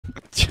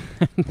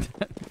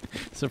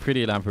It's a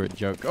pretty elaborate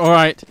joke. All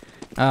right.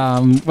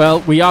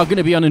 Well, we are going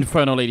to be on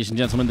Inferno, ladies and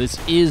gentlemen. This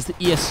is the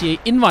ESEA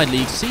Invite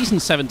League Season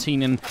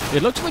 17, and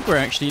it looks like we're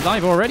actually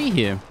live already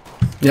here.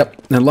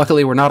 Yep, and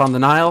luckily we're not on the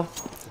Nile,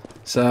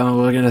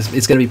 so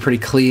it's gonna be pretty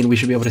clean. We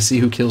should be able to see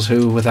who kills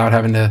who without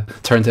having to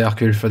turn to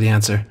Akud for the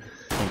answer.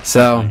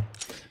 So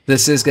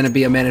this is going to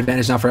be a man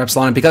advantage now for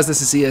Epsilon, and because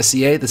this is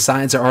ESEA, the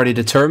sides are already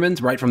determined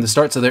right from the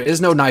start, so there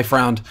is no knife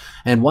round.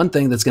 And one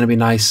thing that's going to be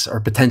nice, or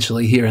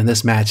potentially here in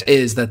this match,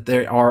 is that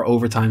there are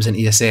overtimes in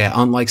ESEA,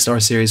 unlike Star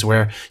Series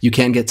where you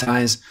can get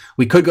ties.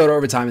 We could go to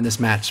overtime in this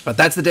match, but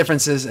that's the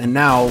differences, and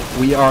now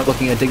we are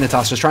looking at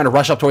Dignitas just trying to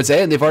rush up towards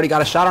A, and they've already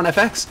got a shot on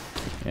FX.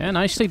 Yeah,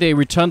 nicely. They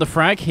return the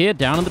frag here.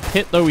 Down in the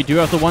pit, though, we do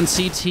have the one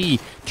CT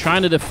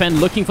trying to defend,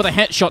 looking for the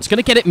headshot. It's going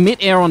to get it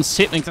mid-air on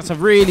Sipnik. That's a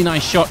really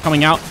nice shot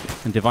coming out.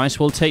 And Device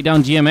will take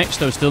down GMX,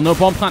 though. Still no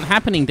bomb plant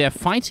happening. They're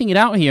fighting it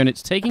out here, and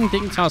it's taking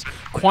Dignitas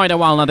quite a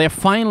while. Now, they're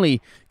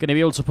finally going to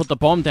be able to put the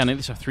bomb down.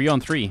 It's a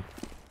 3-on-3.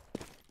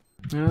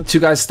 Two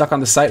guys stuck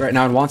on the site right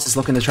now, and wantz is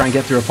looking to try and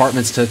get through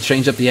apartments to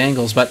change up the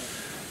angles, but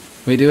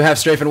we do have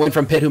Strafe and Win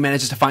from Pit, who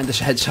manages to find the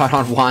headshot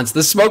on wantz.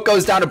 The smoke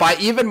goes down to buy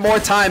even more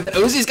time.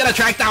 Uzi's going to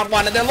track down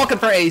one, and they're looking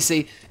for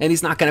aizy, and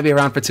he's not going to be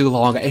around for too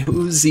long.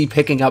 Uzi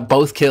picking up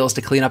both kills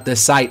to clean up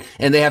this site,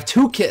 and they have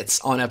 2 kits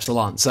on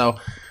Epsilon, so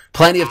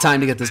plenty of time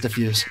to get this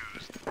defused.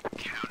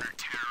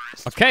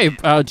 Okay,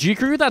 do you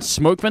agree with that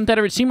smoke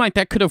vendetta? It seemed like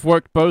that could have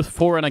worked both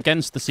for and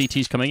against the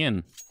CTs coming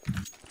in.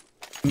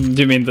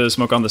 Do you mean the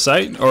smoke on the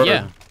site? Or,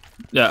 yeah.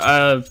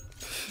 Yeah,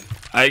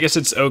 I guess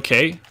it's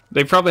okay.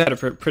 They probably had a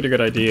pretty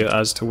good idea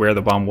as to where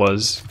the bomb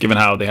was, given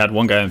how they had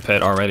one guy in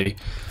pit already.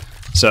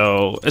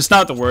 So it's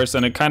not the worst,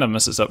 and it kind of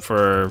messes up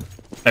for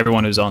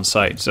everyone who's on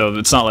site. So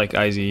it's not like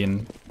aizy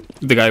and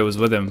the guy who was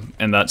with him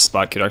in that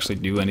spot could actually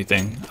do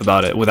anything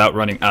about it without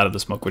running out of the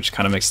smoke, which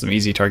kind of makes them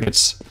easy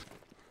targets.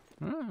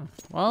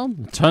 Well,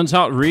 turns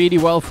out really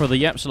well for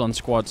the Epsilon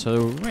squad, so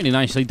really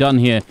nicely done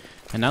here.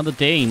 And now the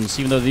Danes,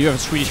 even though they do have a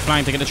Swedish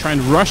flank, they're going to try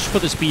and rush for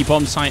this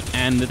B-bomb site,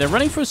 and they're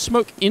running for a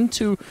smoke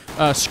into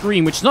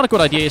Scream, which is not a good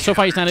idea. So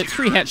far he's landed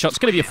 3 headshots,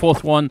 going to be a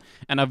 4th one,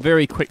 and a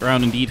very quick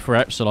round indeed for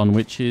Epsilon,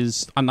 which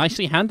is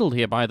nicely handled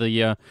here by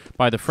the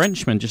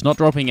Frenchman, just not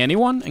dropping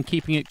anyone and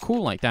keeping it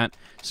cool like that.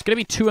 It's going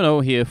to be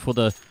 2-0 here for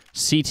the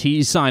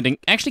CT side. And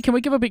actually, can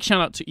we give a big shout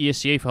out to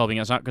ESEA for helping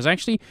us out? Because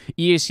actually,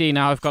 ESEA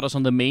now have got us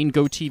on the main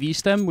GoTV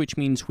stem, which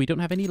means we don't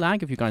have any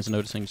lag, if you guys are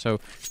noticing. So,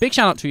 big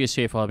shout out to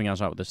ESEA for helping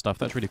us out with this stuff.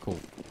 That's really cool.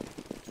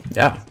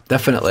 Yeah,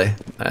 definitely.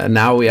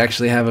 Now we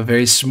actually have a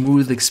very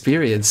smooth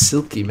experience.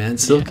 Silky, man,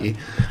 silky.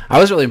 Yeah. I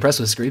was really impressed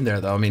with Scream there,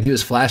 though. I mean, he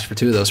was flashed for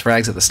 2 of those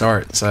frags at the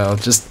start, so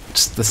just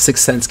the 6th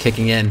sense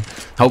kicking in.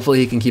 Hopefully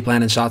he can keep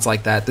landing shots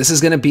like that. This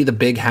is going to be the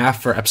big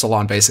half for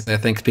Epsilon, basically, I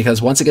think,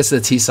 because once it gets to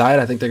the T side,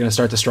 I think they're going to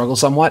start to struggle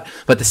somewhat.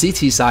 But the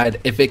CT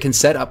side, if it can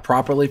set up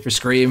properly for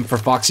Scream, for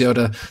Foxio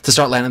to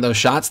start landing those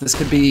shots, this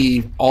could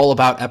be all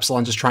about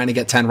Epsilon just trying to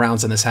get 10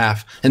 rounds in this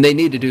half, and they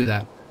need to do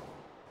that.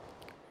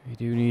 We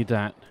do need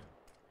that.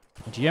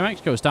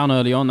 GMX goes down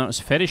early on. That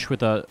was FeTish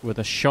with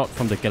a shot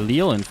from the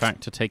Galil, in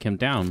fact, to take him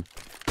down.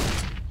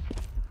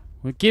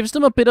 It gives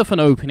them a bit of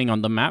an opening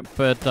on the map,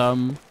 but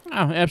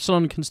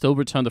Epsilon can still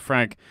return the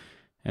frag.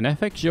 And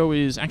FX Joe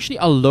is actually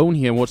alone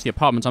here towards the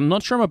apartments. I'm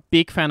not sure I'm a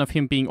big fan of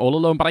him being all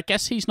alone, but I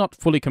guess he's not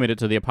fully committed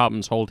to the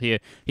apartments hold here.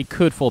 He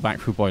could fall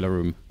back through Boiler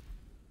Room.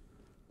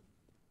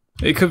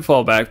 He could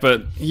fall back,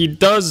 but he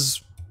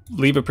does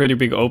leave a pretty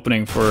big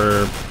opening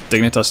for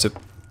Dignitas to,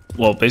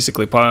 well,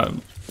 basically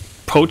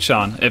poach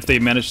on if they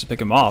manage to pick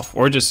him off,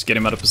 or just get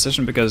him out of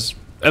position, because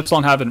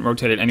Epsilon haven't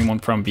rotated anyone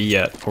from B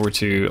yet over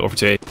to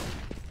A.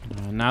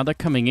 Now they're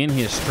coming in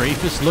here.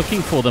 Strafe is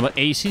looking for them, but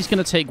aizy's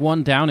going to take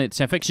one down. It's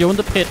FXO in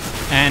the pit,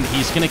 and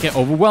he's going to get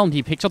overwhelmed.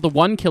 He picks up the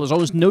 1 kill. There's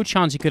almost no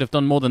chance he could have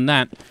done more than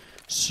that.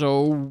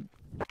 So,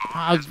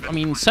 I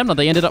mean, Semna,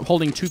 they ended up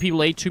holding 2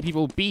 people A, 2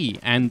 people B,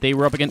 and they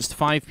were up against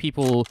 5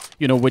 people.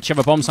 You know,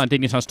 whichever bomb site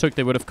Dignitas took,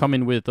 they would have come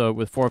in with 4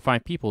 or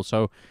 5 people.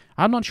 So,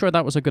 I'm not sure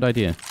that was a good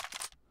idea.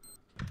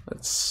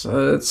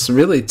 It's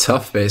really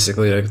tough,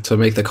 basically, to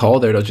make the call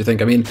there, don't you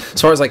think? I mean,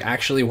 as far as like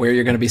actually where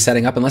you're going to be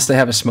setting up, unless they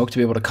have a smoke to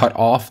be able to cut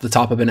off the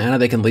top of Banana,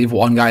 they can leave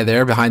 1 guy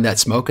there behind that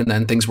smoke and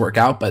then things work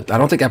out. But I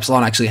don't think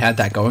Epsilon actually had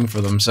that going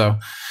for them. So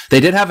they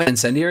did have an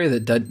incendiary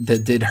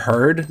that did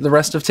herd the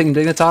rest of Team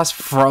Dignitas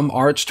from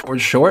arch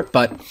towards short,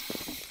 but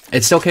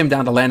it still came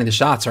down to landing the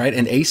shots, right?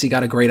 And aizy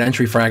got a great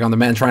entry frag on the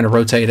man trying to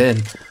rotate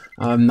in.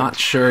 I'm not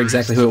sure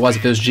exactly who it was,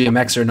 if it was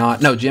GMX or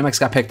not. No, GMX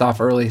got picked off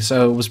early,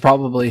 so it was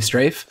probably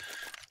Strafe.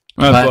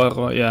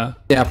 Yeah.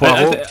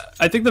 Yeah,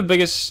 I think the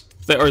biggest,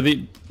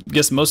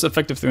 most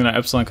effective thing that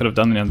Epsilon could have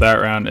done in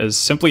that round is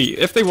simply,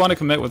 if they want to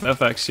commit with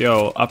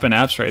FXO up in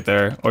apps right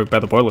there, or by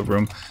the Boiler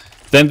Room,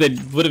 then they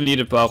would have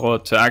needed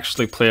Barro to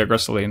actually play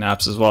aggressively in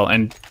apps as well,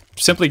 and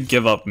simply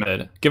give up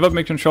mid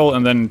control,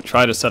 and then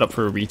try to set up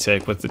for a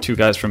retake with the 2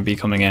 guys from B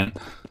coming in.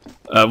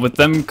 With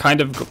them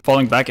kind of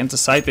falling back into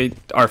sight, they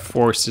are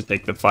forced to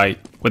take the fight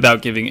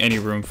without giving any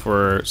room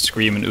for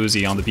Scream and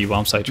Uzi on the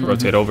B-bomb site to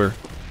rotate over.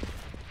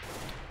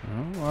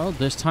 Well,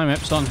 this time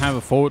Epsilon have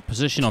a forward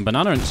position on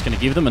Banana, and it's going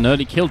to give them an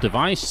early kill.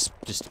 Device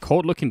just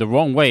caught looking the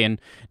wrong way, and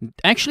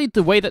actually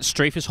the way that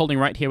Strafe is holding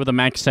right here with a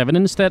Mag 7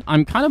 instead,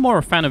 I'm kind of more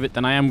a fan of it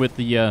than I am with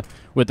the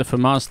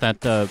FAMAS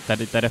that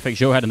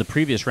FXO had in the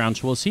previous round.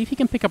 So we'll see if he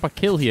can pick up a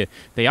kill here.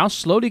 They are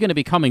slowly going to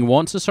be coming.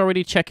 wantz is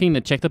already checking.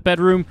 They check the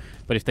bedroom,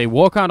 but if they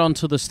walk out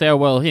onto the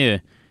stairwell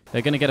here,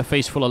 they're going to get a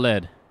face full of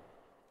lead.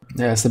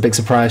 Yeah, it's the big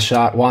surprise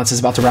shot. wantz is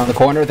about to round the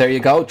corner. There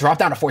you go. Drop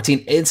down to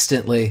 14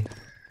 instantly.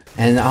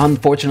 And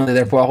unfortunately,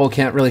 their Poirot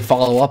can't really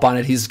follow up on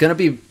it. He's going to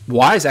be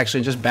wise, actually,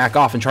 and just back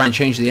off and try and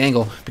change the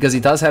angle, because he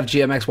does have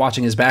GMX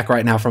watching his back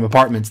right now from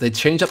apartments. They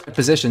change up their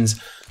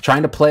positions,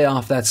 trying to play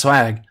off that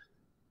swag.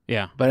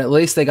 Yeah. But at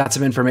least they got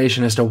some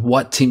information as to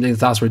what Team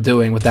Dignitas were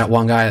doing with that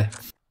one guy.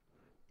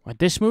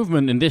 This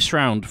movement in this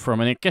round from,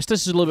 and I guess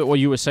this is a little bit what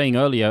you were saying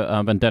earlier,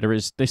 Vendetta,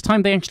 is this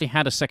time they actually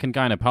had a second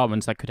guy in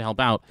apartments that could help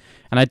out.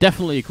 And I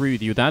definitely agree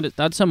with you.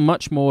 That's a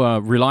much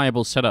more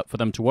reliable setup for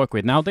them to work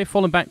with. Now they've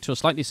fallen back to a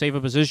slightly safer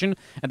position,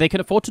 and they can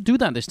afford to do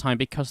that this time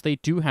because they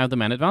do have the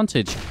man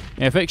advantage.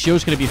 FXO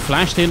is going to be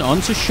flashed in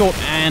onto short,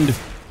 and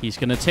he's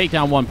going to take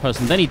down one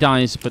person. Then he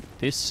dies, but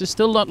this is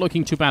still not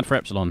looking too bad for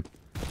Epsilon.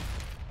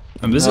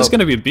 And this is going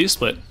to be a B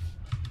split.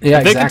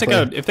 Yeah,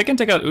 if they can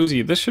take out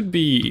Uzi, this should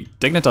be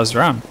Dignitas'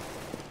 round.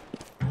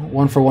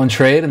 1-for-1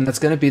 trade, and that's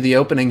going to be the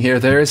opening here.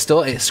 There is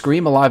still a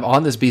Scream alive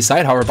on this B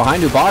site, however,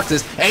 behind new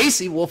boxes,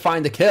 aizy will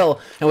find the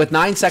kill, and with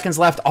 9 seconds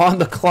left on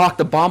the clock,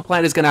 the bomb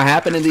plant is going to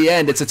happen in the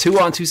end. It's a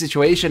 2-on-2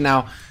 situation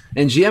now,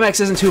 and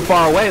GMX isn't too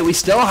far away. We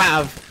still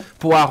have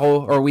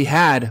Poirot, or we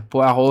had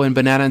Poirot and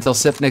Banana until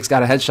Sipnik's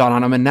got a headshot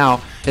on him, and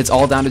now it's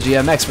all down to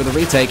GMX for the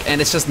retake,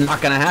 and it's just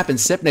not going to happen.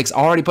 Sipnik's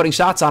already putting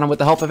shots on him with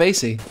the help of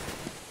aizy.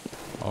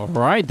 All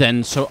right,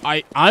 then. So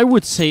I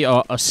would say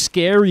a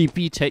scary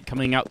B-take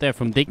coming out there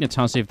from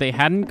Dignitas. If they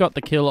hadn't got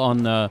the kill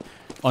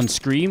on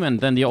Scream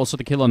and then also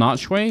the kill on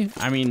Archway,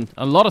 I mean,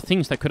 a lot of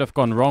things that could have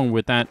gone wrong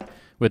with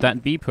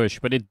that B push,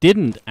 but it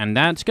didn't, and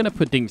that's going to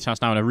put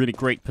Dignitas now in a really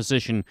great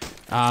position.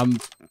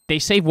 They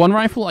save one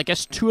rifle. I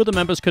guess 2 of the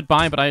members could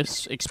buy, but I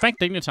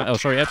expect Dignitas... Oh,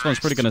 sorry, Epsilon's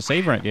pretty going to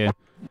save right here.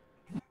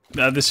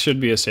 This should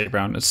be a save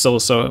round. It's still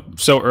so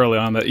early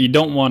on that you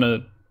don't want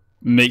to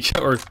make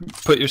or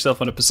put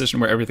yourself in a position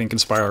where everything can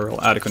spiral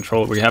out of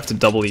control, where you have to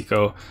double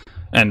eco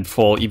and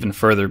fall even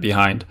further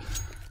behind.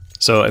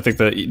 So I think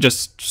that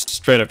just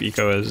straight up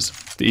eco is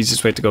the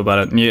easiest way to go about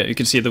it. And you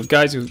can see the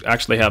guys who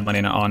actually have money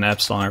on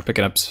Epsilon are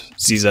picking up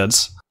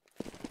CZs.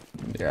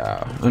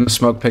 Yeah, and the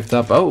smoke picked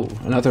up. Oh,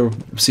 another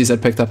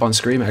CZ picked up on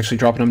Scream, actually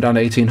dropping him down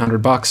to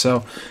 $1,800.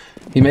 So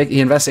he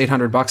invests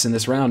 $800 in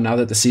this round now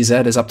that the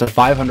CZ is up to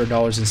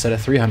 $500 instead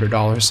of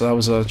 $300. So that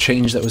was a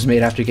change that was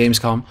made after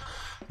Gamescom.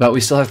 But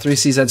we still have 3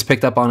 CZs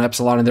picked up on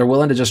Epsilon, and they're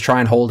willing to just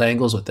try and hold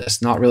angles with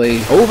this. Not really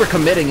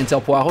overcommitting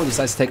until Poirot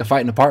decides to take a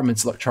fight in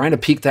apartments, trying to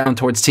peek down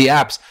towards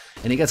T-Apps,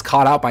 and he gets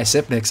caught out by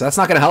Sipnik, so that's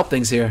not going to help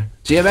things here.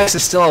 GMX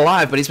is still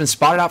alive, but he's been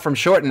spotted out from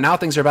short, and now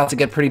things are about to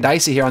get pretty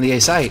dicey here on the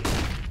A site.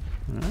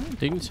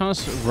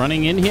 Dignitas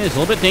running in here is a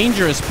little bit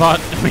dangerous, but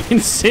I mean,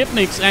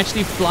 Sipnik's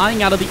actually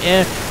flying out of the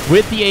air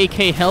with the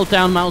AK, held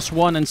down mouse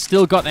 1, and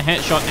still got the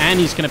headshot, and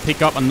he's going to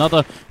pick up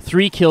another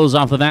 3 kills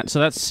after that. So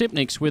that's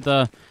Sipnik's with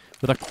a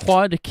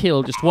quad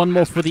kill, just one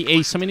more for the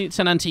ace. I mean, it's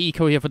an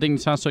anti-eco here for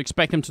Dignitas, so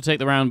expect him to take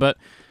the round, but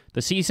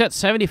the CZ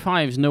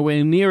 75 is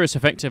nowhere near as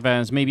effective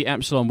as maybe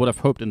Epsilon would have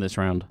hoped in this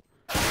round.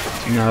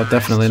 No,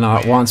 definitely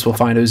not. wantz will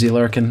find Uzi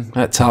lurking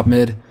at top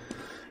mid,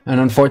 and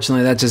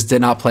unfortunately that just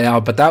did not play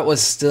out, but that was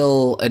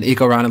still an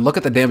eco round, and look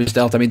at the damage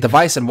dealt. I mean,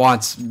 Device and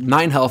wantz,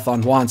 9 health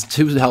on wantz,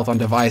 2 health on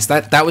Device.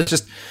 That was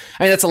just,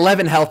 I mean, that's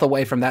 11 health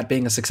away from that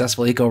being a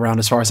successful eco round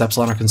as far as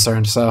Epsilon are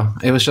concerned, so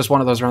it was just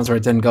one of those rounds where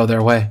it didn't go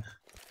their way.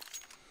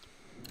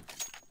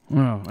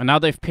 Oh, and now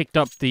they've picked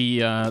up the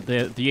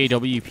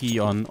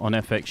AWP on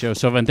FXO.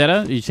 So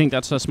Vendetta, do you think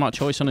that's a smart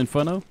choice on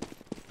Inferno?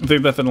 I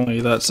think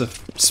definitely that's a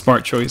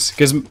smart choice,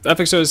 because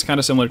FXO is kind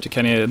of similar to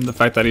Kenny in the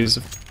fact that he's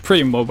a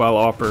pretty mobile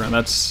opper, and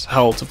that's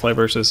hell to play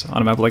versus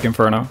on a map like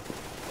Inferno.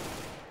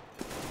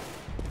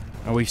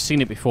 Oh, we've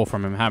seen it before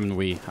from him, haven't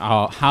we?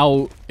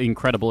 How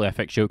incredible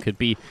FXO could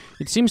be.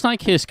 It seems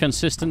like his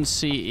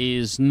consistency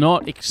is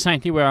not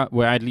exactly where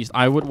at least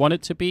I would want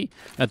it to be.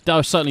 That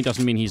certainly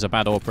doesn't mean he's a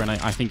bad opera, and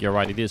I think you're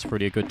right, it is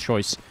pretty a good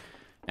choice.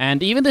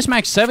 And even this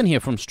Max 7 here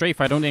from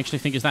Strafe, I don't actually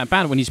think is that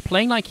bad. When he's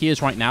playing like he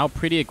is right now,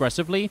 pretty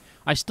aggressively,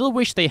 I still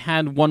wish they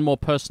had one more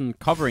person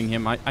covering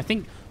him. I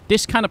think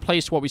this kind of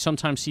plays what we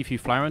sometimes see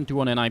FeFlyron do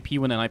on NIP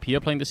when NIP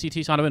are playing the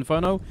CT side of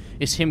Inferno,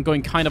 is him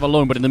going kind of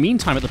alone. But in the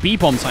meantime, at the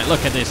B-bomb site,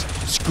 look at this.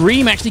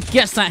 Scream actually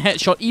gets that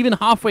headshot, even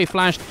halfway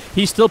flashed.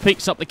 He still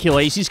picks up the kill.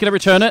 aizy's going to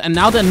return it, and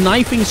now they're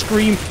knifing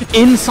Scream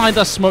inside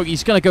the smoke.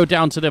 He's going to go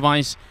down to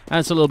Device.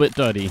 That's a little bit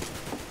dirty.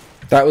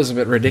 That was a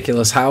bit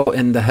ridiculous. How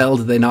in the hell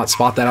did they not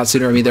spot that out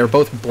sooner? I mean, they were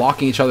both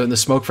blocking each other in the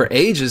smoke for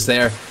ages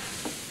there.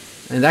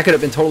 And that could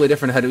have been totally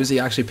different had Uzi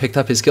actually picked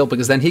up his kill,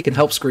 because then he can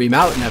help Scream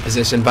out in that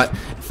position. But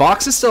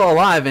Fox is still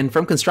alive, and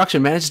from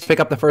construction manages to pick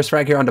up the first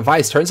frag here on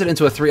Device, turns it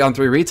into a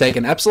 3-on-3 retake,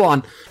 and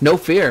Epsilon, no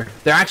fear.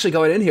 They're actually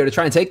going in here to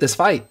try and take this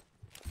fight.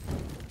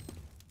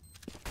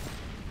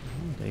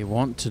 They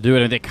want to do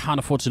it, and they can't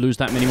afford to lose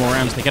that many more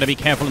rounds. They got to be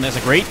careful, and there's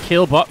a great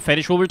kill, but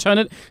FeTish will return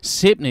it.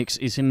 Sipnix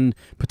is in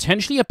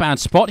potentially a bad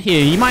spot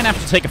here. He might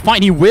have to take a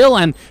fight. He will,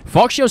 and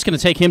Foxio's going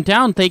to take him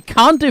down. They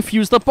can't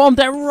defuse the bomb.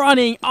 They're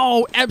running.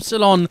 Oh,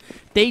 Epsilon.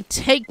 They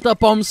take the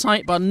bomb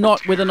site, but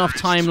not with enough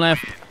time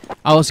left.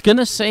 I was going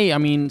to say, I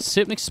mean,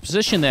 Sipnix's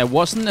position there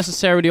wasn't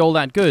necessarily all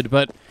that good,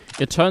 but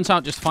it turns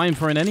out just fine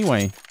for it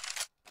anyway.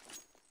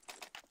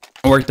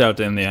 It worked out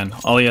in the end.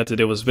 All he had to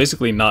do was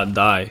basically not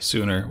die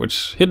sooner,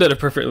 which he did a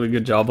perfectly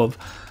good job of.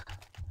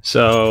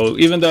 So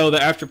even though the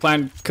after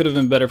plan could have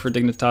been better for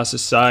Dignitas'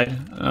 side,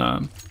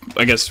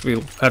 I guess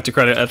we'll have to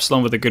credit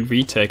Epsilon with a good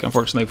retake.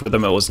 Unfortunately for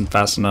them, it wasn't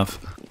fast enough.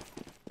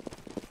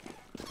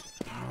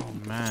 Oh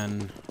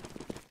man.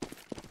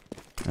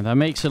 And that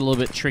makes it a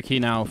little bit tricky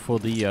now for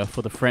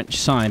the French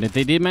side.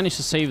 They did manage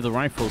to save the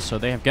rifles, so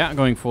they have got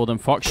going for them.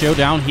 Foxio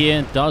down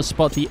here does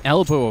spot the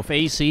elbow of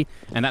aizy,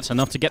 and that's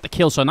enough to get the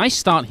kill. So a nice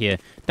start here.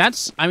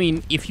 That's, I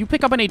mean, if you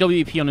pick up an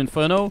AWP on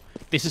Inferno,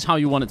 this is how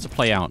you want it to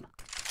play out.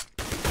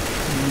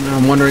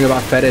 I'm wondering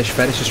about FeTish.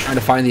 FeTish is trying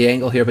to find the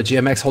angle here, but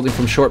GMX holding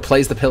from short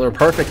plays the pillar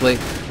perfectly.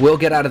 Will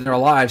get out of there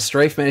alive.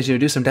 Strafe managing to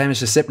do some damage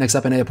to Sipnix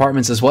up in the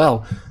apartments as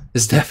well.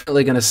 Is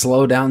definitely going to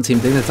slow down Team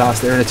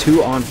Dignitas. They're in a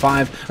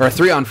 2-on-5, or a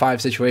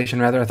 3-on-5 situation,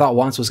 rather. I thought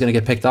wantz was going to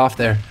get picked off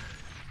there.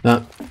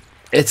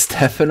 It's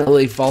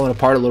definitely fallen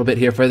apart a little bit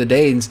here for the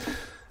Danes.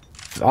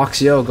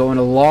 Foxio going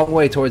a long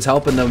way towards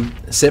helping them.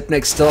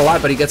 Sipnix still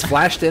alive, but he gets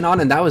flashed in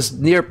on, and that was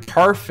near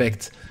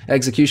perfect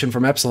execution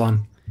from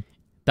Epsilon.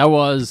 That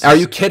was... Are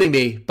you kidding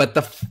me? But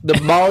the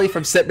molly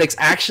from Sipnix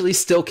actually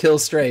still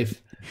kills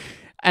Strafe.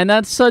 And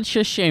that's such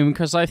a shame,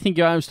 because I think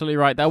you're absolutely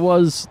right. That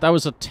was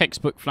a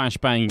textbook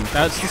flashbang.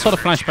 That's the sort of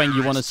flashbang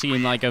you want to see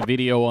in like a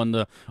video on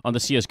the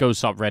CS:GO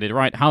subreddit,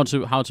 right? How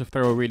to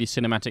throw a really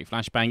cinematic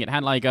flashbang. It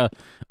had like a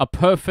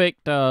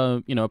perfect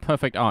a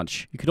perfect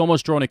arch. You could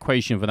almost draw an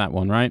equation for that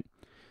one, right?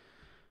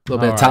 A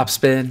little bit of top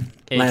spin,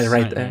 landed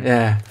right there.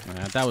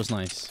 Yeah, that was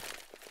nice.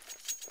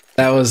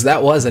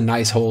 That was a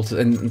nice hold,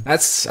 and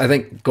that's, I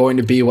think, going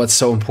to be what's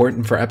so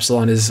important for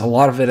Epsilon. Is a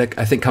lot of it,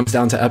 I think, comes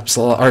down to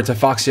Epsilon or to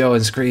Foxio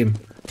and Scream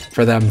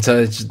for them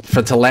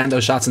to land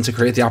those shots and to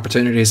create the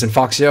opportunities. And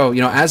Foxio,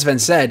 you know, as Ven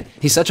said,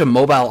 he's such a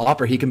mobile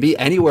opper. He can be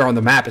anywhere on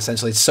the map.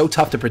 Essentially, it's so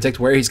tough to predict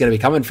where he's going to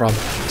be coming from.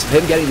 So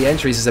him getting the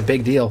entries is a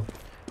big deal.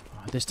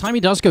 This time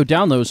he does go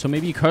down, though, so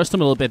maybe you cursed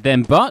him a little bit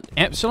then. But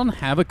Epsilon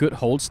have a good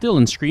hold still,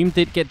 and Scream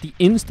did get the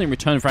instant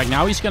return frag.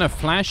 Now he's going to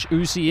flash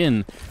aizy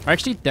in. Or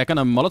actually, they're going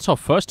to Molotov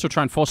first to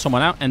try and force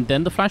someone out, and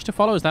then the flash to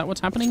follow. Is that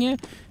what's happening here?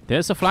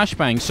 There's a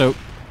flashbang. So,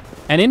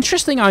 an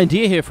interesting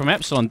idea here from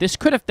Epsilon. This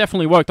could have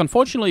definitely worked.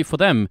 Unfortunately for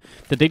them,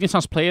 the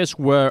Dignitas players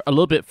were a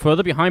little bit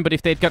further behind, but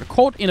if they'd got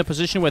caught in a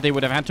position where they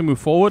would have had to move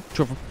forward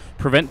to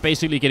prevent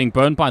basically getting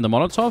burned by the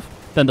Molotov,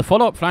 then the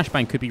follow-up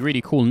flashbang could be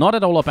really cool. Not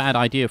at all a bad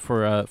idea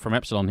for from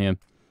Epsilon here.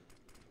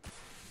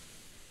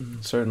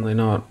 Certainly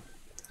not.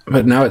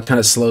 But now it kind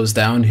of slows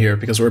down here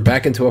because we're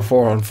back into a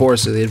 4-on-4,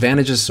 so the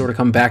advantages sort of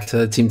come back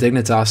to Team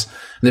Dignitas.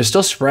 And they're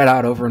still spread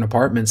out over in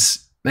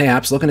apartments.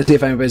 Mayhaps looking to see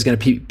if anybody's going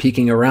to be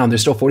peeking around.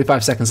 There's still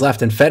 45 seconds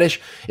left, and FeTish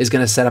is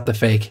going to set up the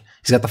fake.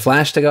 He's got the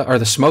flash to go, or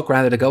the smoke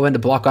rather, to go in to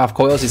block off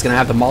coils. He's going to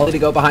have the molly to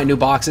go behind new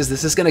boxes.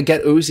 This is going to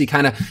get aizy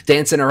kind of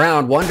dancing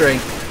around, wondering,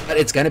 but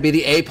it's going to be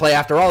the A play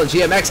after all, and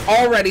GMX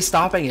already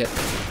stopping it.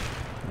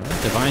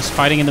 Device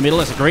fighting in the middle.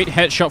 That's a great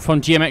headshot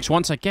from GMX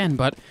once again,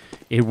 but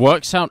it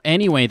works out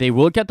anyway. They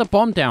will get the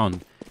bomb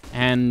down.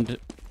 And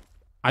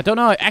I don't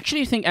know. I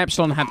actually think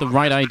Epsilon had the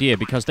right idea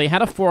because they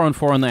had a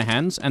 4-on-4 on their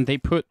hands and they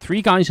put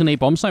 3 guys in a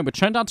bomb site, which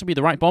turned out to be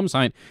the right bomb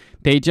site.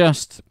 They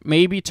just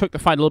maybe took the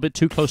fight a little bit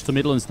too close to the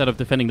middle instead of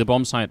defending the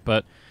bomb site,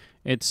 but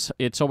it's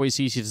always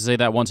easy to say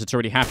that once it's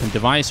already happened.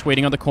 Device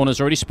waiting on the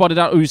corners, already spotted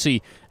out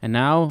aizy. And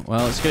now,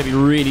 well, it's going to be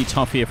really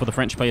tough here for the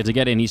French player to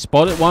get in. He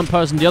spotted one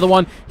person, the other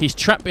one, he's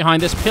trapped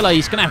behind this pillar.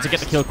 He's going to have to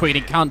get the kill quick.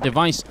 He can't.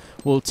 Device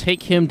will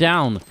take him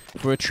down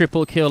for a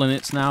triple kill, and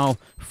it's now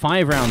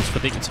 5 rounds for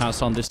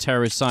Dignitas on this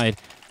terrorist side.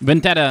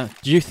 Vendetta,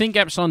 do you think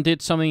Epsilon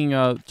did something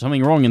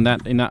wrong in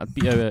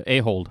that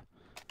A-hold?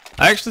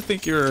 I actually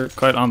think you're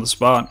quite on the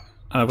spot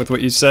with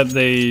what you said.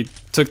 They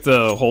took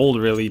the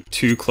hold really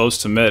too close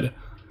to mid.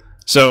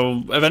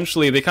 So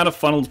eventually they kind of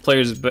funneled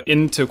players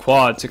into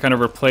quad to kind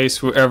of replace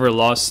whoever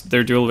lost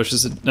their duel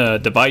versus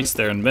Device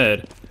there in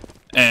mid.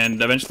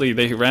 And eventually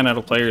they ran out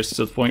of players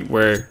to the point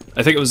where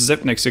I think it was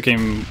Sipnix who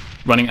came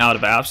running out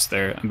of apps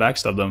there and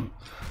backstabbed them.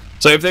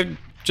 So if they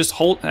just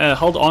held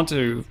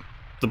onto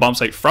the bomb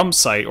site from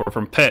site or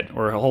from pit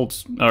or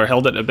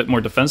held it a bit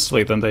more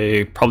defensively, then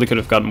they probably could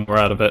have gotten more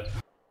out of it.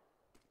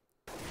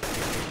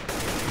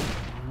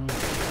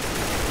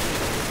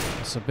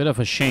 It's a bit of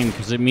a shame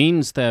because it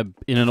means they're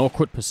in an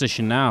awkward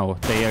position now.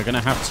 They are going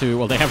to have to,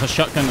 well, they have a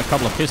shotgun and a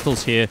couple of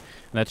pistols here,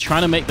 and they're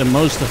trying to make the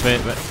most of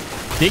it, but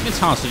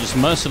Dignitas are just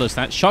merciless.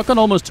 That shotgun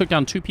almost took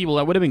down 2 people.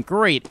 That would have been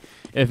great,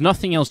 if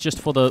nothing else, just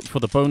for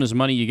the bonus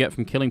money you get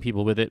from killing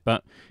people with it,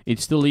 but it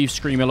still leaves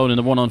Scream alone in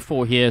the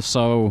 1-on-4 here,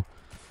 so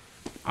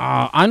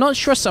I'm not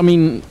sure. I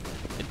mean,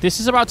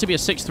 this is about to be a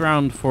 6th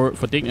round for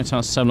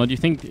Dignitas. Do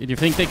you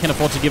think they can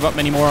afford to give up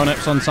many more on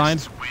Epsilon side?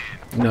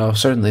 No,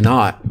 certainly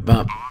not.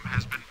 But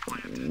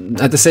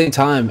at the same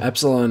time,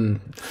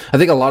 Epsilon, I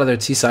think a lot of their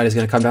T side is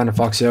going to come down to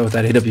Foxio with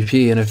that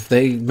AWP, and if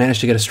they manage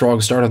to get a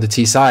strong start on the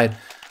T side,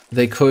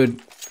 they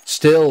could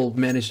still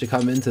manage to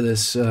come into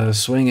this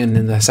swinging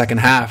in the second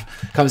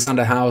half. Comes down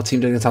to how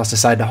Team Dignitas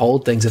decide to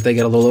hold things, if they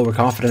get a little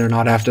overconfident or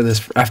not after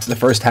the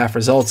first half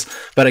results.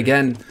 But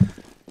again,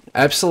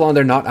 Epsilon,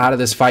 they're not out of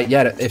this fight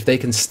yet. If they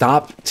can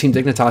stop Team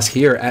Dignitas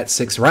here at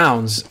 6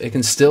 rounds, it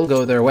can still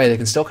go their way. They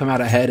can still come out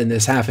ahead in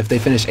this half if they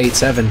finish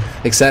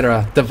 8-7,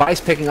 etc.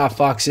 Device picking off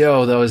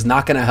Foxio, though, is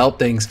not going to help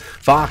things.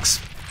 Fox,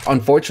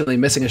 unfortunately,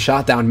 missing a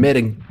shot down mid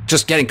and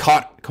just getting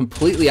caught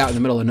completely out in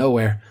the middle of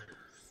nowhere.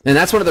 And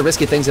that's one of the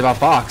risky things about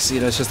Fox.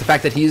 It's just the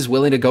fact that he's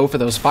willing to go for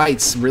those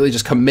fights, really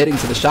just committing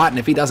to the shot. And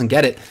if he doesn't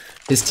get it,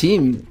 his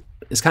team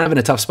is kind of in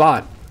a tough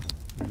spot.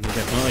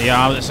 Definitely,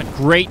 yeah. That's a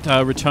great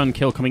return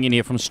kill coming in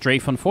here from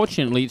Strafe.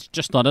 Unfortunately, it's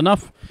just not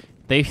enough.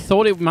 They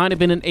thought it might have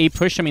been an A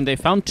push. I mean, they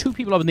found 2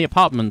 people up in the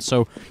apartment,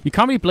 so you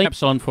can't really blame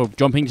Epsilon for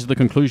jumping to the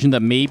conclusion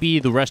that maybe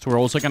the rest were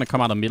also going to come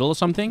out of middle or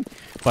something.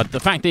 But the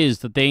fact is,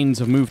 the Danes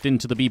have moved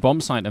into the B bomb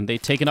site, and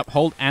they've taken up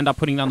hold and are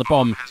putting down the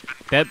bomb.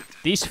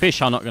 These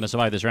fish are not going to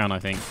survive this round, I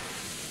think.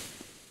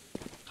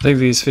 I think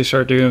these fish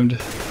are doomed.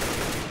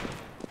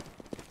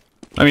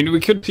 I mean, we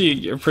could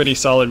see a pretty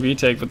solid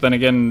retake, but then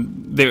again,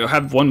 they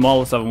have 1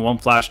 Molotov and 1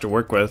 flash to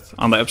work with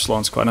on the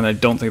Epsilon squad, and I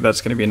don't think that's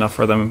going to be enough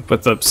for them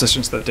with the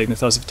positions that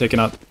Dignitas have taken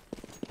up.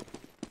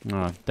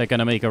 Oh, they're going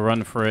to make a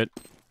run for it.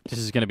 This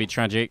is going to be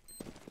tragic.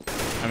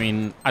 I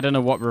mean, I don't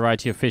know what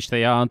variety of fish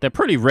they are. They're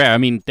pretty rare. I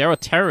mean, there are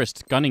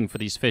terrorists gunning for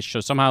these fish, so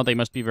somehow they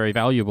must be very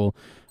valuable.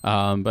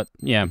 But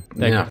yeah,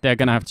 they're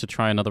going to have to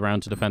try another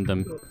round to defend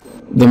them.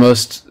 The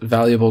most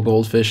valuable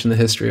goldfish in the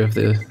history of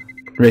the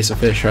race of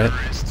fish, right?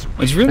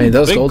 It's really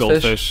those big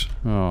goldfish.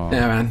 Oh.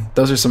 Yeah, man,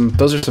 those are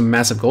some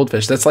massive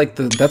goldfish. That's like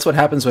that's what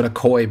happens when a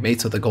koi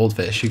mates with a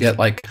goldfish. You get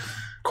like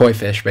koi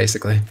fish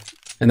basically,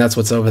 and that's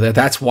what's over there.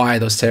 That's why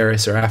those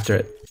terrorists are after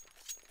it.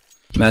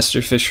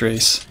 Master fish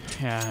race.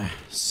 Yeah,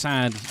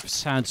 sad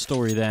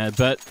story there.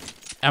 But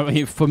I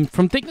mean, from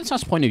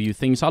Dignitas' point of view,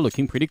 things are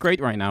looking pretty great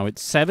right now.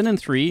 It's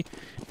 7-3,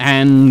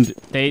 and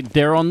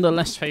they're on the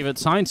less favored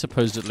side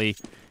supposedly.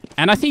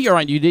 And I think you're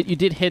right. You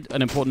did hit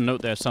an important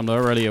note there,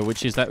 Sumler, earlier,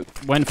 which is that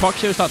when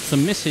Foxio starts to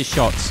miss his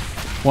shots,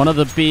 one of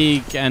the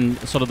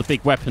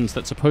big weapons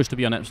that's supposed to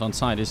be on Epsilon's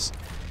side is,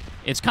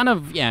 it's kind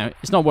of,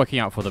 it's not working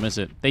out for them, is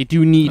it? They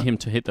do need him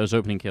to hit those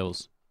opening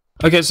kills.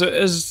 Okay, so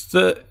is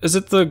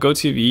it the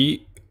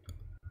GoTV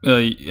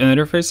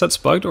interface that's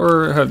bugged,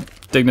 or have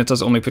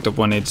Dignitas only picked up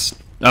 1 nades?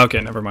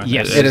 Okay, never mind.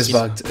 Yes, it is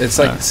bugged. It's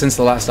like since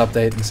the last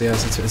update, and so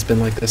yes, it's been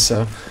like this.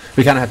 So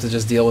we kind of have to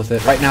just deal with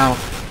it. Right now,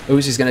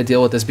 Uzi's going to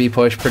deal with this B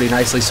push pretty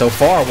nicely so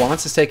far.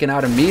 Wantz is taken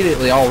out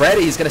immediately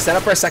already. He's going to set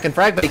up for a second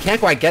frag, but he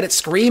can't quite get it.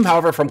 Scream,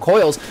 however, from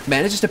Coils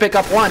manages to pick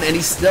up 1, and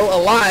he's still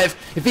alive.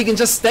 If he can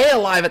just stay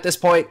alive at this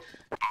point,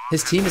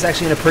 his team is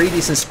actually in a pretty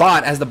decent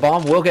spot, as the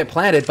bomb will get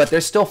planted, but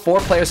there's still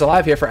 4 players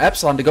alive here for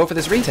Epsilon to go for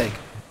this retake.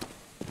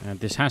 And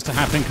this has to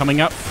happen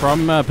coming up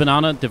from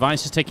Banana.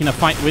 Device is taking a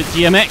fight with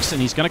GMX, and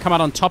he's going to come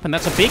out on top, and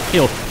that's a big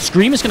kill.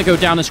 Scream is going to go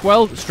down as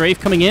well. Strafe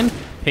coming in,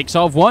 picks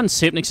off 1.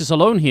 Sipnix is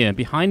alone here,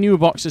 behind new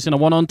boxes in a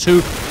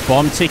 1-on-2.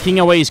 Bomb ticking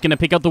away. He's going to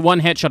pick up the 1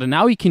 headshot, and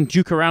now he can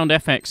juke around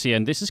FX here,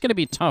 and this is going to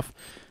be tough.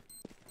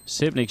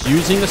 Sipnix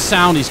using the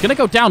sound. He's going to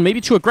go down, maybe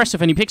too aggressive,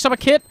 and he picks up a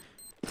kit.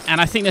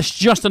 And I think there's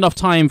just enough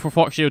time for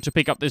Foxio to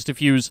pick up this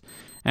defuse.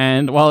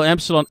 And, well,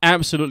 Epsilon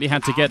absolutely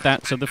had to get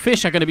that. So the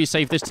fish are going to be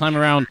safe this time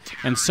around,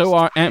 and so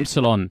are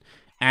Epsilon.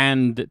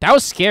 And that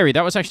was scary.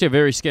 That was actually a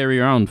very scary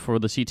round for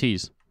the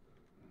CTs.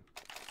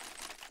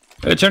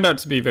 It turned out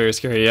to be very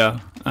scary, yeah.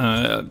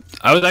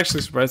 I was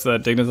actually surprised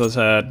that Dignitas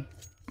had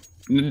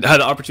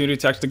the opportunity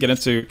to actually get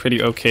into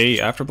pretty okay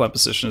afterplant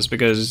positions,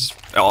 because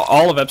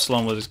all of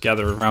Epsilon was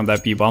gathered around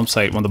that B bomb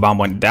site when the bomb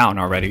went down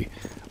already.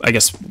 I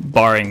guess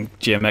barring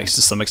GMX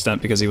to some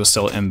extent because he was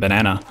still in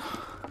Banana.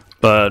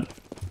 But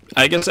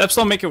I guess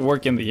Epsilon make it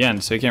work in the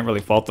end, so you can't really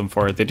fault them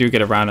for it. They do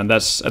get around, and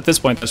that's at this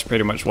point that's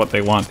pretty much what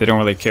they want. They don't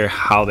really care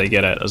how they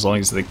get it, as long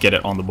as they get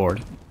it on the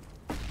board.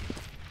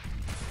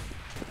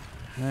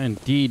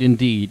 Indeed,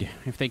 indeed.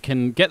 If they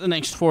can get the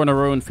next 4 in a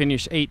row and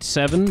finish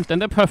 8-7, then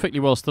they're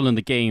perfectly well still in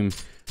the game.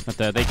 But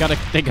they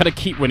gotta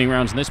keep winning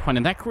rounds at this point.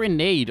 And that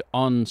grenade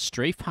on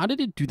Strafe, how did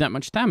it do that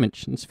much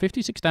damage? It's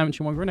 56 damage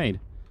in 1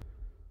 grenade.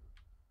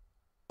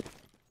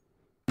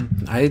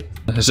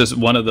 It's just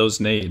one of those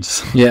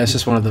nades. Yeah, it's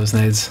just one of those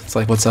nades. It's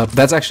like, what's up?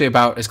 That's actually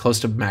about as close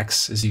to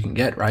max as you can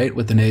get, right?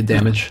 With the nade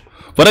damage.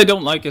 What I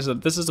don't like is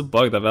that this is a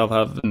bug that Valve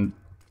haven't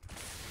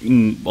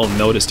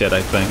noticed yet,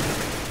 I think.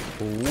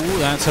 Ooh,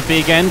 that's a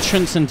big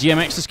entrance, and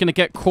GMX is going to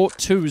get caught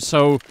too,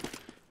 so...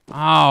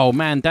 Oh,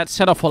 man, that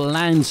set off a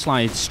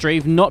landslide.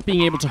 Strafe not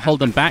being able to hold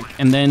them back,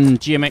 and then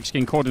GMX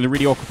getting caught in a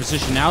really awkward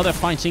position. Now they're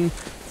fighting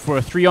for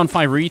a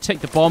 3-on-5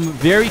 retake. The bomb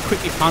very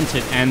quickly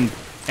planted, and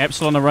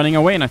Epsilon are running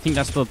away, and I think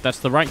that's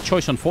the right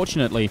choice,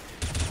 unfortunately.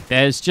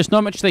 There's just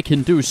not much they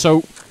can do,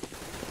 so...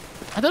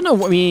 I don't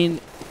know, I mean,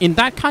 in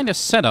that kind of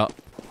setup,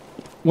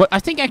 What I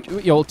think,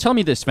 tell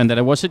me this,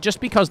 Vendetta. Was it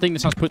just because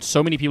Dignitas put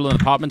so many people in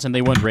apartments and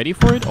they weren't ready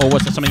for it, or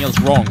was there something else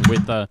wrong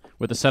with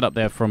the setup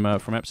there from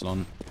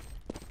Epsilon?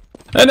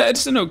 And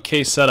it's an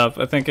okay setup.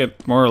 I think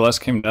it more or less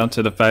came down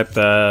to the fact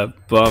that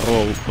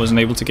Bravo wasn't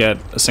able to get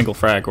a single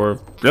frag or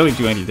really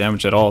do any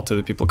damage at all to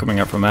the people coming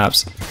up from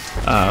apps.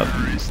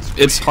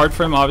 It's hard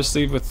for him,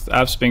 obviously, with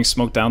apps being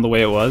smoked down the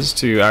way it was,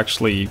 to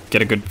actually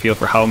get a good feel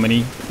for how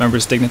many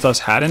members Dignitas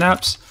had in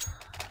apps.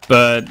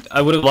 But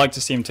I would have liked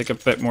to see him take a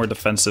bit more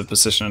defensive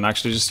position and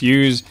actually just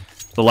use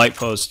the light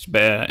post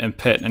and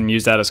pit and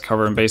use that as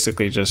cover and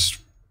basically just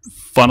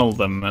funnel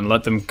them and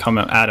let them come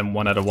at him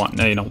one at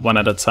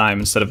a time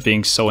instead of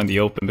being so in the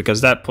open,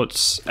 because that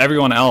puts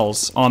everyone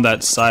else on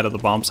that side of the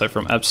bomb site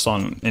from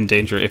Epsilon in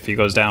danger if he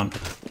goes down.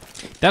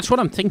 That's what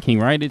I'm thinking,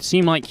 right? It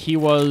seemed like he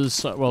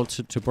was, well,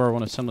 to borrow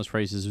one of Sumner's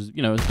phrases, a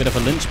bit of a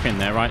linchpin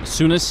there, right? As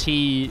soon as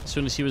he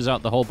was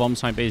out, the whole bomb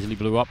site basically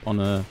blew up on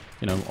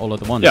all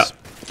at once. Yeah.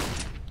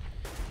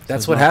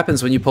 That's what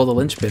happens when you pull the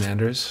linchpin,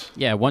 Anders.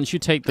 Yeah, once you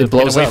take the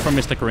pin away from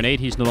Mr. Grenade,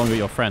 he's no longer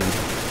your friend.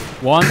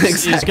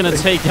 Wantz is going to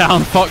take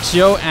down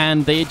Foxyo,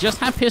 and they just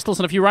have pistols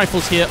and a few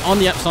rifles here on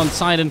the Epsilon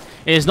side, and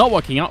it is not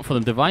working out for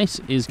them. Device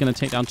is going to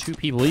take down 2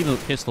 people, even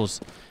with pistols.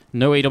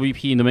 No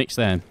AWP in the mix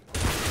there.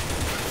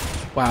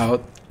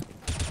 Wow.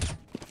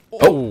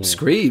 Oh,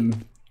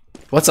 Scream.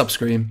 What's up,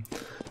 Scream?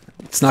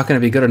 It's not going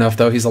to be good enough,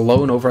 though. He's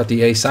alone over at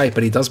the A site,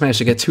 but he does manage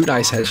to get 2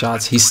 nice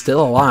headshots. He's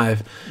still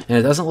alive, and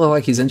it doesn't look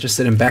like he's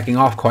interested in backing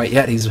off quite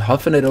yet. He's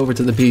huffing it over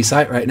to the B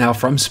site right now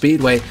from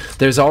Speedway.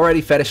 There's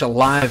already FeTish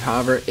alive,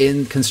 however,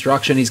 in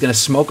construction. He's going to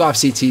smoke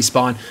off CT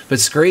spawn, but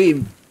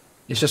Scream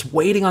is just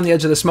waiting on the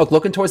edge of the smoke,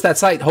 looking towards that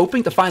site,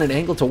 hoping to find an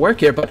angle to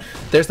work here, but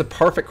there's the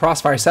perfect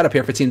crossfire setup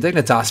here for Team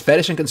Dignitas.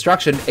 FeTish in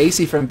construction,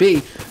 AC from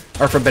B,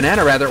 or from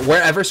Banana rather,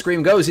 wherever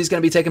Scream goes, he's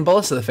going to be taking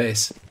bullets to the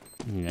face.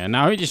 Yeah,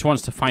 now he just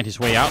wants to find his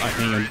way out, I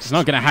think. It's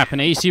not going to happen.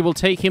 AC will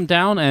take him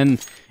down,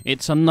 and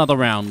it's another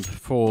round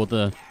for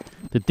the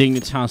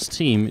Dignitas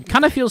team. It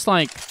kind of feels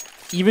like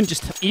even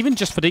just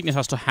for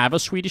Dignitas to have a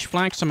Swedish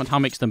flag somehow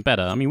makes them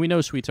better. I mean, we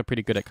know Swedes are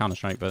pretty good at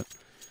Counter-Strike, but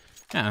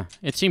yeah,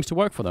 it seems to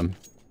work for them.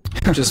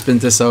 Just been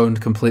disowned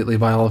completely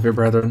by all of your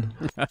brethren.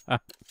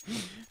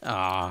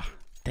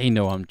 They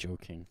know I'm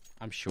joking.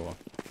 I'm sure.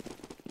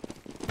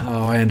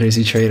 Oh, Anders,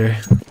 you traitor.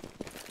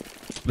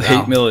 The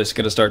hate mail is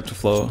going to start to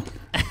flow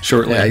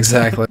shortly. Yeah,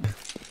 exactly.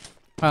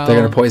 Well, they're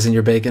going to poison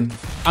your bacon.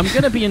 I'm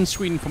going to be in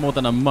Sweden for more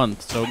than a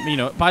month, so,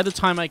 by the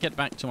time I get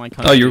back to my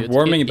country... Oh, you're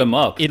warming them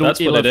up. That's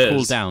what it is.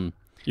 Cool down.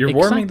 You're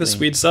warming the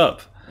Swedes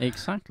up.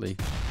 Exactly.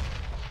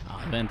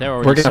 Oh, man, they're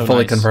already We're going to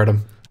fully convert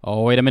them.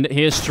 Oh, wait a minute.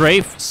 Here's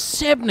Strafe.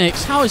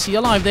 Sebnix. How is he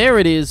alive? There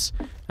it is.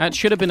 That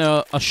should have been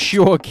a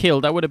sure kill.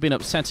 That would have been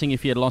upsetting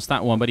if he had lost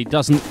that one, but he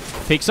doesn't.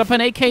 Picks up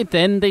an AK,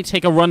 then they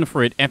take a run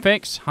for it.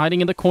 FX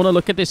hiding in the corner.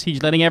 Look at this.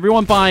 He's letting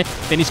everyone by.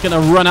 Then he's going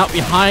to run out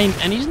behind,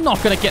 and he's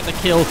not going to get the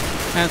kill.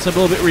 That's a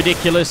little bit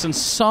ridiculous, and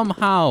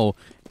somehow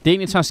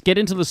Dignitas get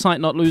into the site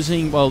not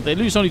losing. Well, they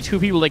lose only 2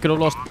 people. They could have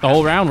lost the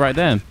whole round right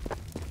there.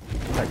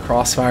 That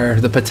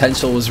crossfire, the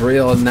potential was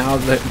real, and now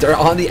they're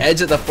on the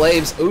edge of the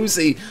flames.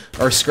 Uzi,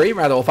 or Scream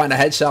rather, will find a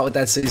headshot with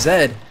that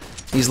CZ.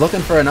 He's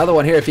looking for another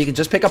one here. If he can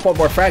just pick up one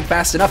more frag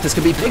fast enough, this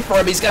could be big for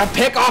him. He's going to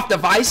pick off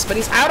Device, but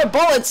he's out of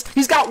bullets.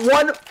 He's got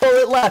 1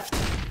 bullet left.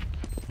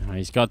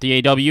 He's got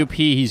the AWP.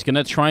 He's going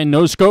to try and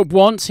no-scope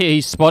Wantz here.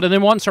 He's spotted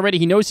him once already.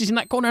 He knows he's in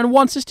that corner, and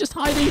Wantz is just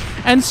hiding.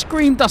 And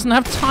Scream doesn't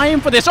have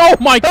time for this. Oh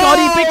my god,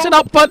 he picks it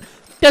up, but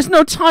there's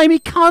no time. He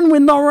can't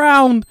win the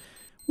round.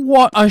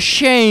 What a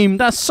shame.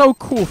 That's so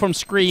cool from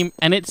Scream,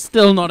 and it's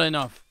still not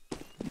enough.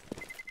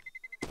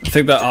 I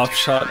think that off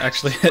shot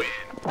actually hit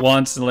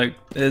Wantz like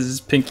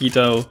his pinky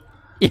toe.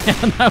 Yeah,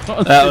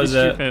 that was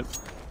it.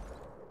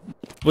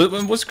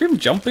 Was Scream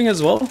jumping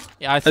as well?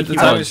 Yeah, I think at the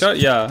time of the shot.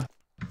 Yeah.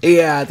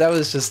 Yeah, that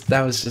was just.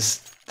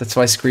 That's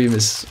why Scream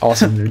is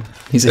awesome, dude.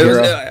 He's a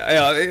hero.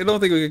 I don't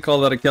think we could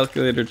call that a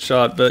calculated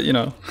shot, but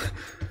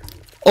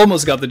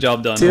almost got the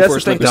job done. See, that's the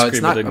thing, though.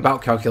 It's not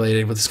about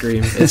calculating with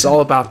Scream. It's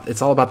all about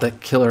the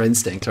killer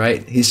instinct,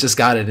 right? He's just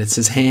got it. It's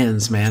his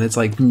hands, man. It's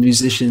like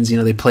musicians,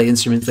 they play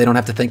instruments. They don't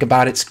have to think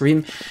about it.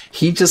 Scream,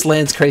 he just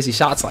lands crazy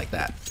shots like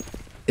that.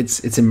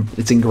 It's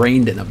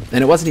ingrained in him,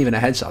 and it wasn't even a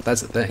headshot.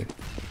 That's the thing.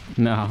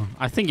 No,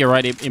 I think you're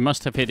right. It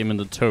must have hit him in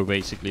the toe,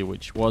 basically,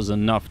 which was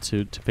enough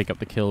to pick up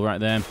the kill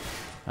right there.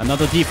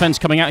 Another defense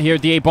coming out here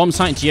at the A bomb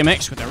site.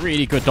 GMX with a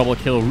really good double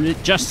kill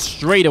just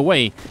straight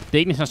away.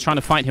 Dignitas trying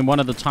to fight him one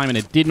at a time, and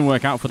it didn't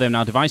work out for them.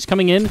 Now Device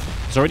coming in.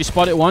 He's already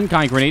spotted one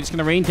guy. Grenade's going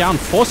to rain down,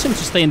 force him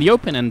to stay in the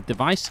open, and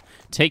Device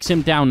takes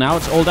him down. Now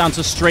it's all down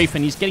to Strafe,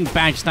 and he's getting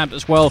backstabbed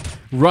as well.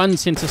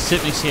 Runs into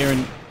Sipnix here,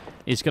 and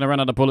is going to run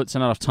out of bullets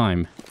and out of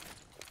time.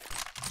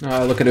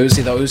 Look at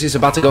Uzi, though. Uzi's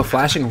about to go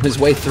flashing his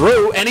way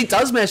through, and he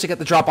does manage to get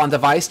the drop on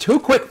Device. Too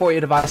quick for you,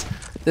 Device.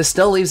 This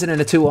still leaves it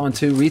in a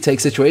 2-on-2 retake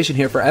situation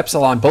here for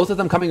Epsilon. Both of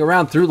them coming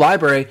around through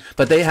Library,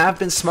 but they have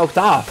been smoked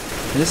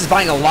off. And this is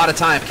buying a lot of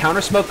time. Counter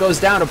smoke goes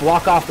down to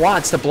block off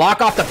Wantz, to block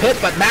off the pit,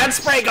 but Mad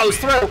Spray goes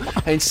through,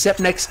 and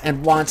Sipnix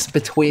and Wantz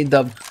between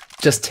them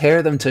just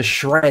tear them to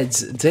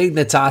shreds.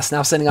 Dignitas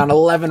now sending on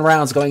 11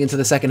 rounds going into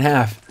the second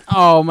half.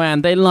 Oh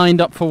man, they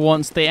lined up for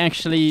once. They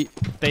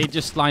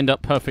just lined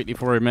up perfectly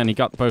for him, and he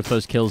got both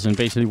those kills in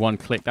basically one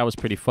click. That was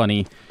pretty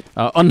funny.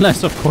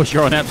 Unless, of course,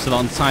 you're on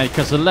Epsilon side,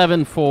 because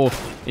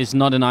 11-4 is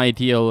not an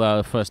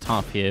ideal first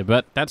half here.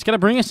 But that's going to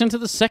bring us into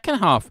the second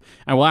half,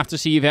 and we'll have to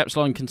see if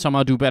Epsilon can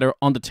somehow do better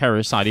on the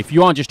terrorist side. If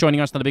you are just joining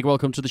us, then a big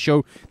welcome to the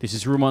show. This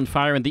is Room on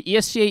Fire and the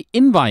ESEA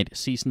Invite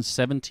Season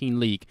 17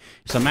 League.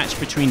 It's a match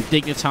between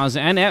Dignitas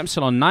and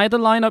Epsilon. Neither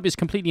lineup is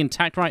completely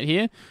intact right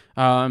here.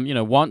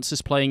 Wantz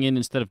is playing in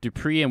instead of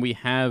Dupree, and we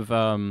have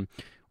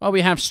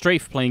we have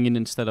Strafe playing in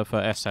instead of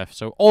SF,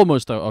 so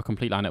almost a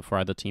complete lineup for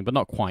either team, but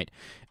not quite.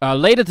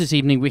 Later this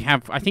evening, we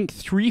have, I think,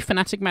 3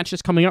 Fnatic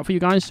matches coming up for you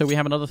guys, so we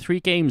have another 3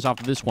 games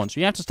after this one. So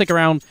you have to stick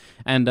around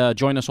and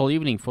join us all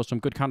evening for some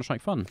good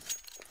Counter-Strike fun.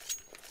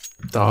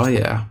 Oh,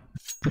 yeah.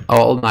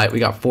 All night. We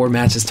got 4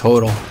 matches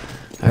total.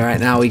 All right,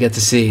 now we get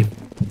to see.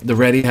 The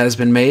ready has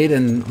been made,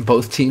 and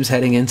both teams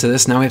heading into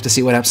this. Now we have to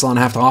see what Epsilon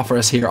have to offer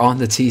us here on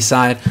the T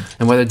side,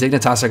 and whether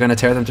Dignitas are going to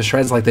tear them to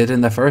shreds like they did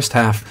in the first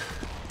half.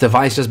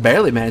 Device just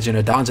barely managing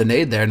to dodge a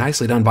nade there.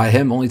 Nicely done by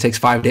him. Only takes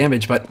 5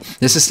 damage, but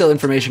this is still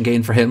information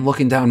gain for him.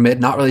 Looking down mid,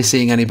 not really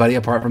seeing anybody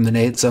apart from the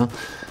nade, so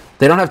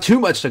they don't have too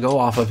much to go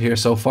off of here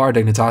so far,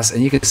 Dignitas.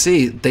 And you can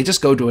see they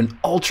just go to an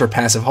ultra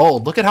passive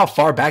hold. Look at how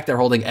far back they're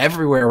holding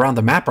everywhere around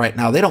the map right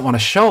now. They don't want to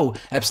show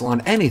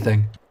Epsilon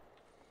anything.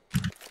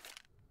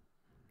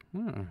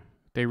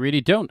 They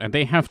really don't, and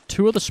they have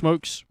 2 of the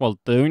smokes. Well,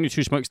 the only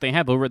 2 smokes they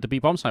have over at the B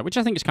bomb site, which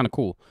I think is kind of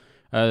cool.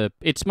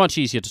 It's much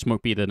easier to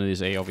smoke B than it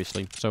is A,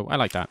 obviously, so I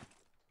like that.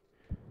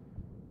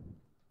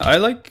 I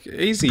like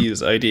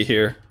aizy's idea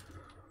here.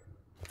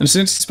 And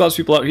since he spots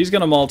people out, he's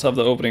going to Molotov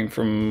the opening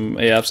from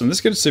A Epsilon.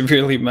 This could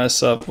severely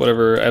mess up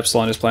whatever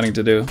Epsilon is planning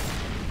to do.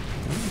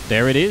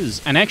 There it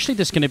is. And actually,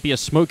 there's going to be a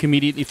smoke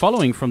immediately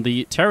following from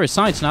the terrorist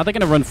side. So now they're going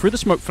to run through the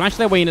smoke, flash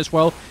their way in as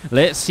well.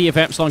 Let's see if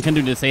Epsilon can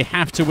do this. They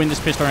have to win this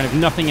pistol round, if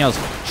nothing else.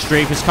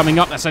 Strafe is coming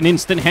up. That's an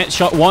instant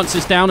headshot. Wantz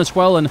is down as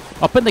well. And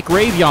up in the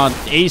graveyard,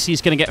 aizy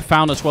is going to get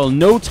found as well.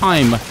 No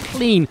time.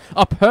 Clean.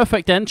 A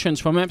perfect entrance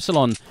from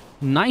Epsilon.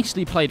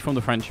 Nicely played from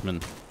the Frenchman.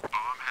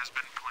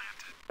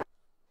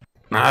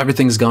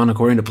 Everything's gone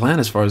according to plan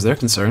as far as they're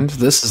concerned.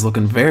 This is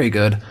looking very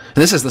good. And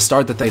this is the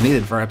start that they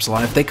needed for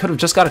Epsilon. If they could have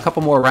just got a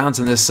couple more rounds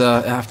in this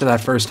after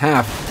that first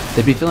half,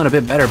 they'd be feeling a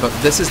bit better. But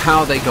this is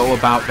how they go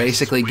about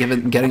basically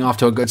getting off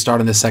to a good start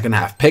in the second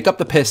half. Pick up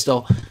the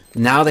pistol.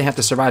 Now they have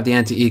to survive the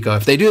anti-eco.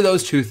 If they do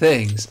those 2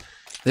 things,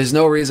 there's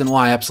no reason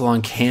why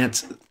Epsilon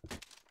can't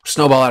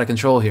snowball out of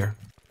control here.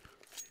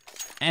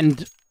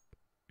 And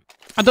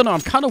I don't know, I'm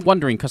kind of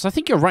wondering, because I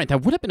think you're right,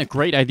 that would have been a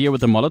great idea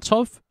with the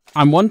Molotov.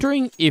 I'm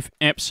wondering if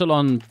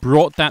Epsilon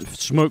brought that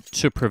smoke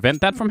to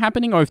prevent that from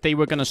happening, or if they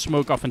were going to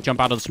smoke off and jump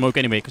out of the smoke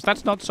anyway, because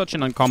that's not such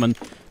an uncommon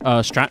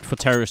strat for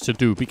terrorists to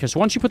do, because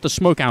once you put the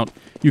smoke out,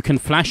 you can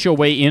flash your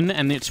way in,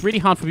 and it's really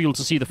hard for people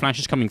to see the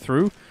flashes coming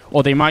through,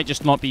 or they might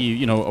just not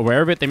be,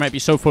 aware of it. They might be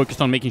so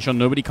focused on making sure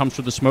nobody comes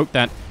through the smoke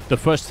that the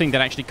first thing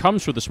that actually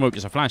comes through the smoke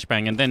is a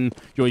flashbang, and then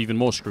you're even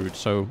more screwed.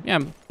 So, yeah,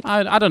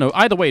 I don't know.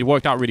 Either way, it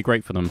worked out really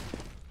great for them.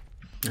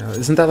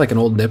 Isn't that like an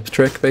old Nip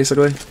trick,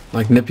 basically?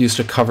 Like Nip used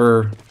to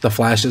cover the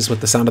flashes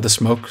with the sound of the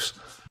smokes.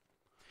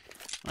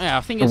 Yeah,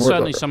 I think it's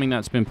certainly something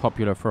that's been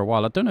popular for a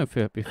while. I don't know if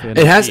it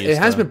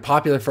has been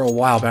popular for a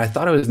while, but I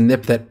thought it was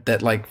Nip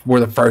that like were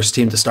the first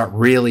team to start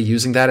really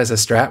using that as a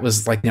strat.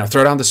 Was like,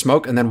 throw down the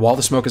smoke, and then while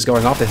the smoke is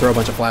going off, they throw a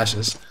bunch of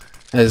flashes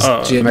as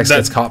GMX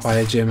gets caught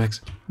by GMX.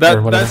 That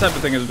type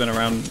of thing has been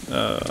around.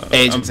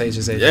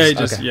 Ages.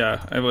 Okay.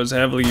 Yeah, it was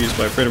heavily used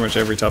by pretty much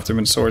every top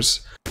 3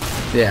 source.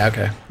 Yeah,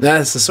 okay.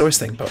 That's the source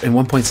thing. But in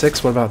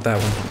 1.6, what about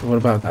that one? What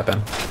about that,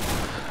 Ben?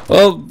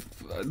 Well,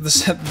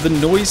 the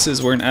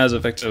noises weren't as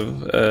effective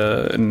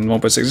in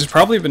 1.6. It's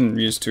probably been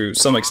used to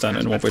some extent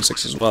in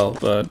 1.6 as well,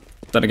 but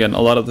then again, a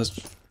lot of the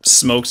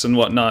smokes and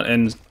whatnot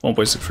in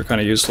 1.6 were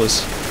kind of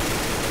useless.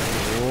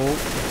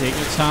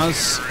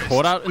 Dignitas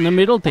caught out in the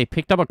middle. They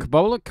picked up a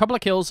couple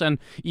of kills and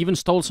even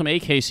stole some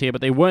AKs here,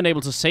 but they weren't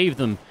able to save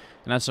them.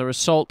 And as a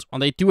result,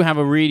 they do have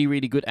a really,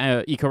 really good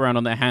eco round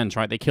on their hands,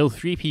 right? They kill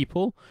 3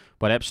 people,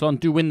 but Epsilon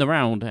do win the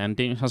round, and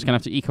Dignitas going to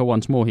have to eco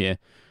once more here.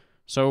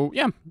 So,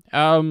 yeah.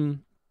 I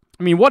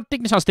mean, what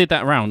Dignitas did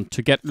that round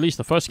to get at least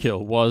the first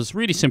kill was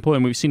really simple,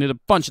 and we've seen it a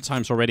bunch of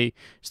times already.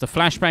 It's the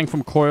flashbang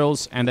from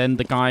coils, and then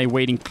the guy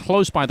waiting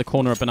close by the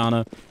corner of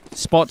Banana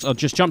spots, or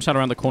just jumps out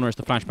around the corner as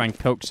the flashbang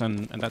pokes,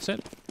 and that's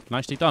it.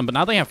 Nicely done. But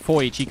now they have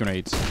 4 HE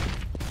grenades.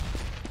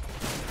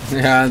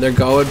 Yeah, they're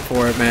going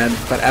for it, man.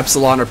 But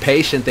Epsilon are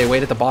patient. They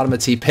wait at the bottom of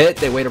T pit.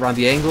 They wait around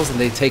the angles, and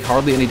they take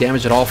hardly any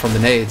damage at all from the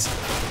nades.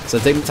 So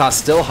Dignitas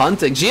still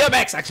hunting.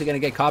 GMX actually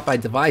going to get caught by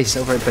Device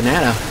over at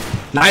Banana.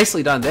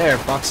 Nicely done there.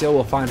 Foxio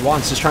will find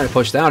Wantz just trying to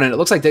push down, and it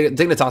looks like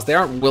Dignitas, they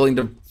aren't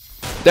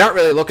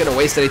really looking to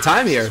waste any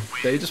time here.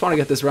 They just want to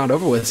get this round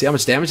over with, see how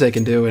much damage they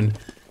can do, and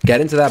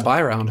get into that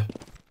buy round.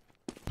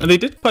 And they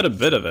did quite a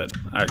bit of it,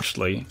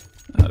 actually.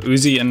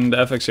 Uzi and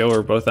FXO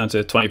were both down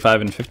to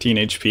 25 and 15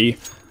 HP.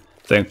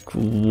 I think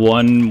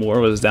one more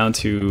was down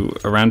to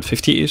around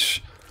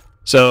 50-ish.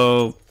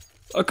 So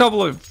a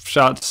couple of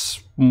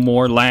shots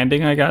more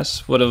landing, I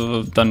guess, would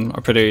have done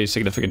a pretty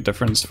significant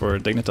difference for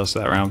Dignitas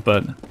that round,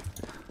 but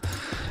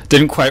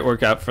didn't quite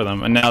work out for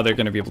them. And now they're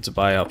going to be able to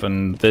buy up,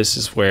 and this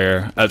is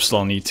where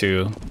Epsilon need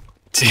to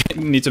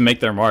make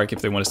their mark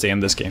if they want to stay in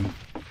this game.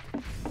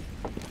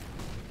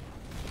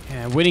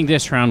 Yeah, winning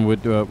this round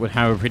would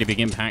have a pretty big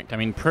impact. I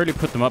mean, probably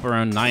put them up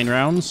around 9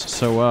 rounds.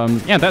 So,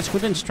 yeah, that's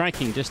within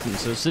striking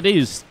distance. As it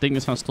is,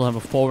 Dignitas still have a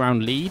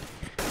 4-round lead.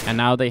 And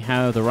now they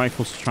have the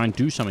rifles to try and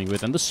do something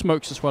with. And the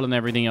smokes as well and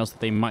everything else that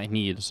they might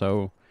need.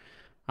 So,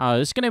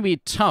 it's going to be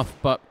tough.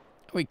 But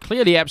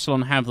clearly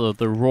Epsilon have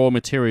the raw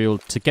material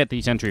to get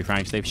these entry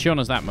frags. They've shown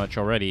us that much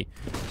already.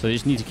 So they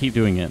just need to keep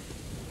doing it.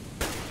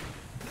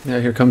 Yeah,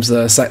 here comes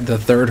the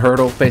third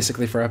hurdle,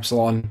 basically, for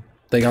Epsilon.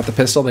 They got the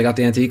pistol, they got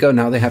the anti-eco,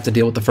 now they have to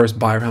deal with the first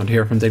buy round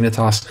here from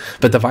Dignitas.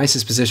 But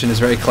Device's position is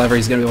very clever.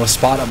 He's going to be able to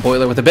spot up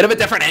Boiler with a bit of a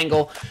different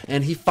angle,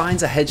 and he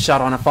finds a headshot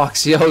on a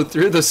Foxio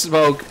through the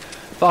smoke.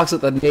 Fox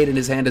with a nade in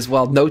his hand as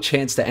well, no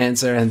chance to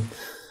answer, and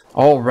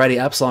already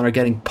Epsilon are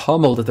getting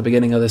pummeled at the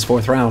beginning of this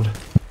 4th round.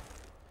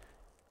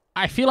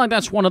 I feel like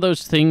that's one of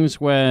those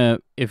things where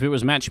if it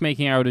was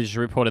matchmaking, I would have just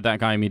reported that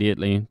guy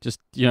immediately.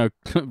 Just, you know,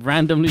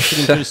 randomly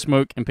shooting through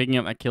smoke and picking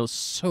up that kill is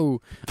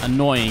so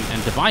annoying.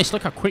 And Device,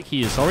 look how quick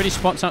he is. Already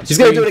spots out. He's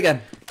going to do it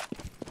again.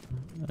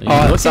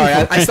 Oh, sorry.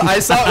 I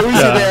saw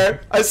Uzi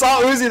there. I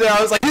saw Uzi there.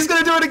 I was like, he's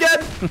going to do it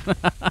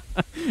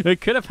again.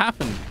 It could have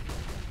happened.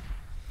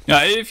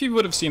 Yeah, if you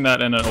would have seen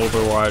that in an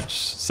Overwatch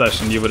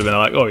session, you would have been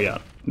like, oh yeah.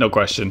 No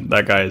question,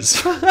 that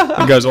guy's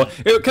well.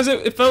 Because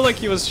it felt like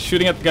he was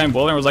shooting at the guy in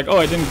bowler and was like, oh,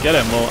 I didn't get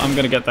him. Well, I'm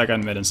going to get that guy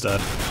in mid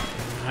instead.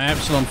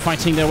 Epsilon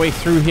fighting their way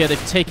through here.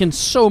 They've taken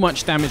so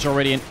much damage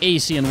already, and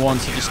aizy and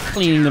wantz are just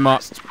cleaning them up.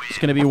 It's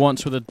going to be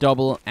wantz with a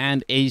double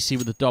and aizy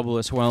with a double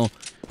as well.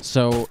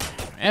 So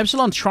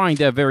Epsilon trying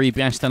their very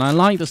best, and I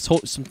like this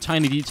some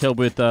tiny detail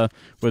with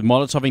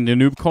Molotoving the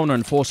noob corner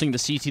and forcing the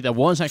CT that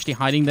was actually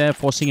hiding there,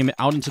 forcing him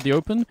out into the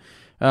open.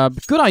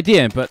 Good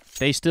idea, but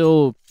they just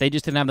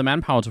didn't have the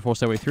manpower to force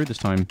their way through this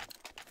time.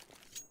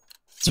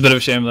 It's a bit of a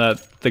shame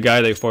that the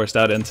guy they forced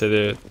out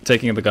into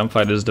taking the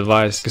gunfight is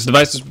Device, because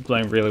Device is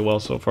playing really well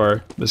so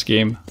far this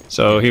game.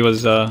 So he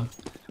was, I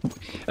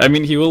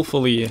mean, he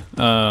willfully,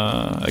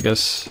 I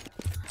guess,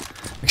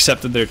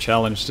 accepted their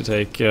challenge to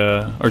take,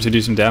 or to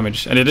do some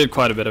damage, and it did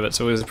quite a bit of it,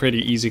 so it was a pretty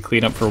easy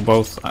cleanup for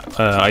both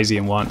aizy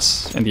and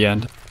wantz in the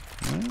end.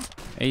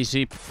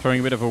 aizy throwing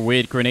a bit of a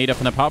weird grenade up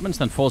in apartments,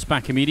 then falls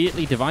back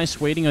immediately. Device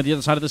waiting on the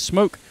other side of the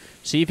smoke.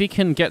 See if he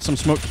can get some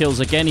smoke kills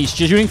again. He's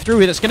shooting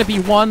through it. It's going to be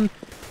one,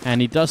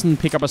 and he doesn't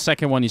pick up a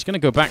second one. He's going to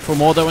go back for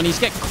more, though, and he's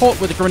getting caught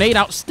with a grenade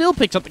out. Still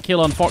picks up the kill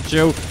on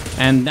Foxio,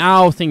 and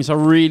now things are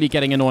really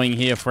getting annoying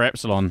here for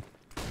Epsilon.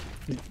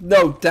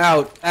 No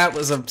doubt. That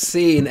was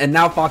obscene. And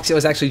now Foxio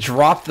has actually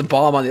dropped the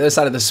bomb on the other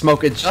side of the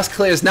smoke. It just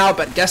clears now,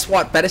 but guess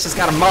what? FeTish has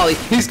got a molly.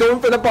 He's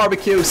going for the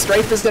barbecue.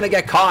 Strafe is going to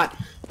get caught.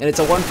 And it's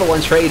a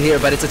 1-for-1 trade here,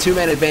 but it's a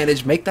 2-man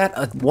advantage. Make that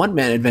a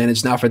 1-man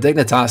advantage now for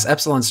Dignitas.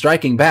 Epsilon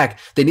striking back.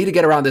 They need to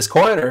get around this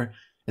corner.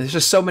 And there's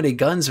just so many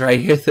guns right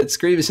here that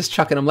Scream is just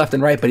chucking them left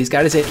and right, but he's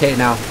got his AK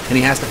now, and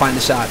he has to find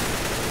the shot.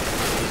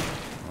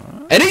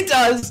 And he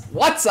does!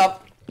 What's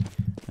up?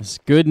 That's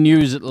good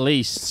news at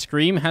least.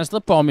 Scream has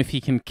the bomb. If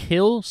he can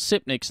kill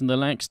Sipnix in the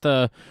next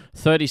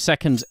 30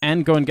 seconds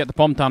and go and get the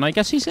bomb down, I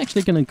guess he's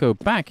actually going to go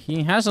back.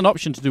 He has an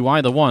option to do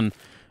either one.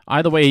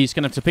 Either way, he's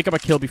going to have to pick up a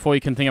kill before he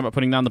can think about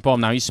putting down the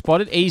bomb. Now, he's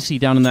spotted aizy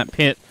down in that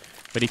pit,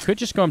 but he could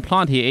just go and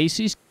plant here.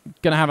 aizy's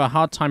going to have a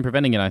hard time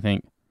preventing it, I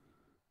think.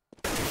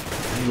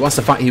 He wants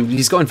to find.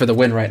 He's going for the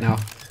win right now.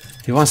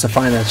 He wants to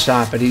find that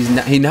shot, but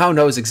he now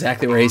knows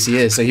exactly where aizy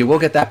is, so he will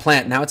get that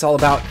plant. Now it's all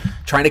about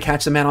trying to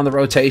catch the man on the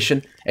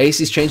rotation.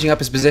 aizy's changing up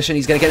his position.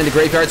 He's going to get into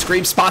graveyard.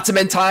 Scream spots him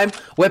in time,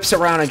 whips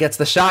around and gets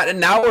the shot, and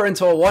now we're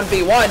into a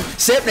 1v1.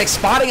 Sipnik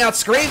spotting out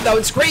Scream, though,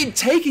 and Scream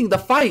taking the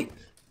fight.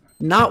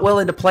 Not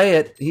willing to play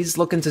it. He's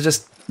looking to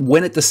just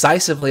win it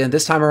decisively, and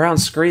this time around,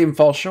 Scream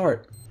falls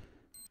short.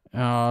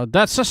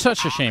 That's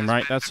such a shame,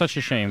 right? That's such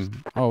a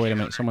shame. Oh, wait a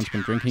minute. Someone's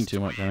been drinking too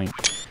much, I think.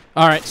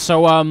 All right,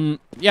 so,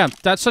 yeah,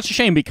 that's such a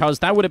shame because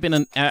that would have been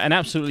an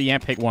absolutely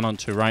epic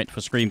 1-on-2, right,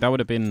 for Scream. That would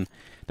have been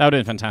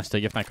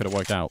fantastic if that could have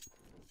worked out.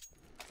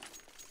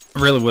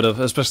 Really would have,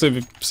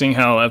 especially seeing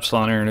how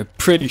Epsilon are in a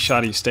pretty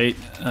shoddy state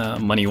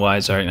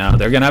money-wise right now.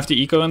 They're going to have to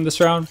eco in this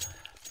round.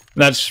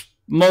 That's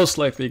most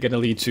likely going to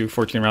lead to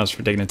 14 rounds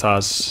for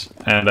Dignitas,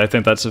 and I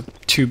think that's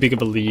too big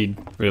of a lead,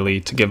 really,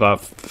 to give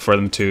up for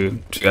them to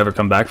ever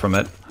come back from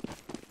it.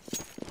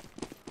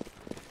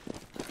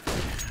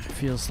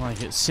 Feels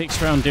like it's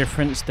 6-round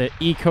difference. They're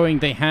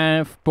ecoing. They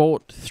have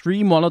bought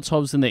 3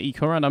 Molotovs in their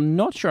eco round. I'm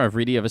not sure I've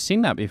really ever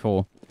seen that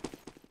before.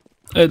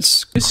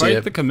 It's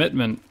quite the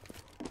commitment.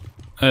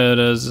 It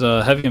is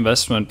a heavy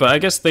investment, but I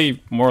guess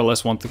they more or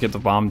less want to get the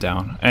bomb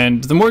down.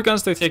 And the more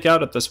guns they take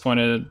out at this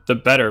point, the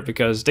better,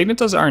 because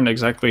Dignitas aren't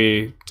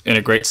exactly in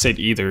a great state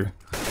either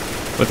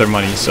with their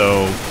money,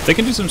 so they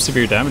can do some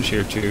severe damage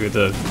here to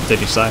the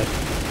Digi side.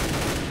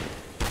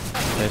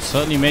 They're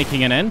certainly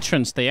making an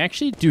entrance. They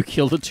actually do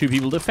kill the 2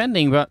 people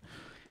defending, but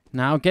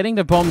Now, getting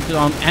the bomb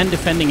down and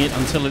defending it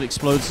until it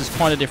explodes is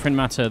quite a different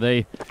matter.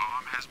 They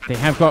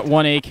have got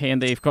 1 AK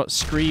and they've got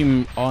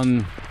Scream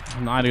on,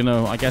 I don't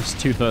know, I guess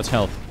 2/3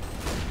 health.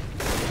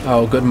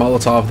 Oh, good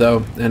Molotov,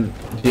 though, and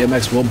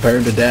GMX will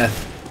burn to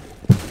death.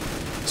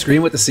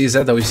 Scream with the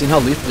CZ, though. We've seen how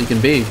lethal he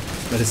can be,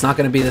 but it's not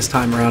going to be this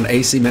time around.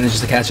 AC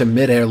manages to catch him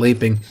mid-air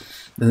leaping,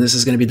 and this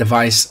is going to be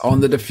Device on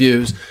the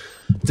defuse.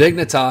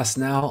 Dignitas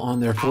now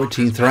on their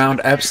 14th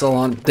round.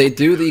 Epsilon, they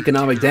do the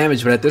economic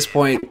damage, but at this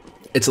point,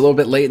 it's a little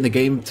bit late in the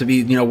game to be,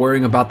 you know,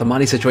 worrying about the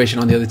money situation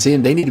on the other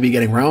team. They need to be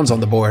getting rounds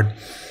on the board.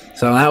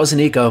 So that was an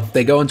eco.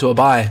 They go into a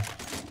buy.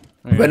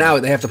 Yeah. But now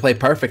they have to play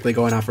perfectly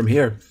going out from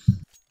here.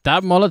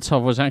 That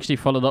Molotov was actually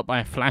followed up by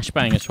a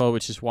flashbang as well,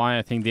 which is why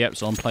I think the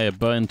Epsilon player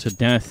burned to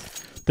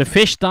death. The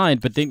fish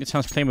died, but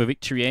Dignitas claimed a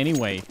victory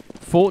anyway.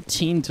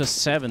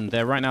 14-7.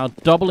 They're right now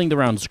doubling the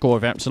round score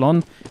of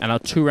Epsilon and are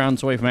 2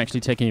 rounds away from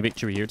actually taking a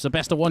victory here. It's the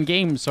best of 1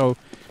 game, so,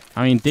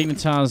 I mean,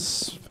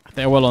 Dignitas,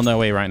 they're well on their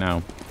way right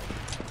now.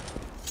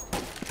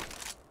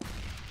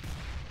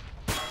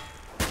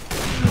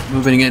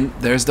 Moving in,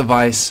 there's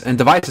Device, and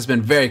Device has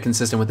been very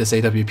consistent with this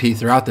AWP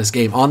throughout this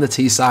game. On the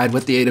T side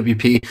with the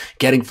AWP,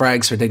 getting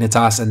frags for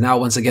Dignitas, and now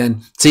once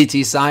again,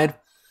 CT side,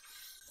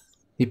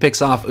 he picks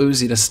off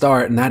Uzi to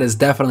start, and that is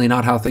definitely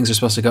not how things are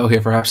supposed to go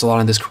here for Epsilon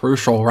in this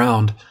crucial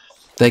round.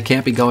 They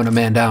can't be going a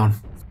man down.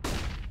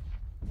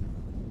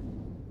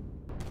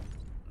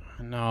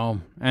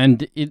 No,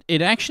 and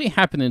it actually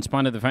happened in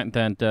spite of the fact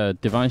that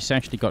Device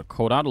actually got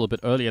called out a little bit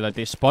earlier. Like,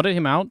 they spotted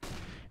him out,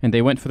 and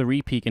they went for the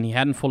repeat, and he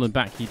hadn't fallen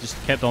back. He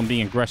just kept on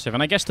being aggressive.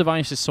 And I guess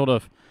Device is sort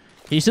of...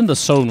 He's in the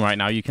zone right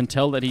now. You can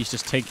tell that he's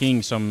just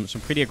taking some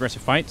pretty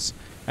aggressive fights,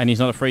 and he's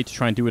not afraid to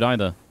try and do it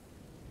either.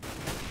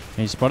 And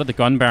he spotted the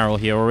gun barrel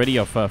here already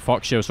of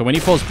Foxio. So when he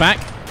falls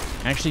back,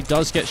 actually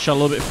does get shot a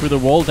little bit through the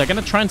wall. They're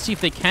going to try and see if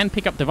they can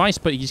pick up Device,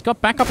 but he's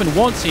got backup in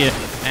wantz here,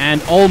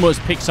 and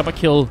almost picks up a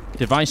kill.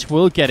 Device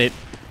will get it.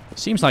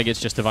 Seems like it's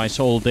just Device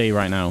all day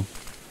right now.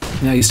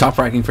 Yeah, he's top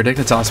fragging for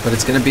Dignitas, but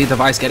it's going to be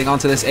Device getting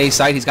onto this A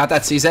site. He's got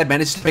that CZ,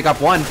 manages to pick up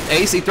 1.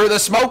 AC through the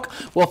smoke.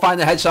 We'll find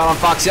the headshot on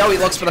Foxio. He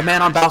looks for the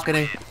man on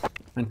balcony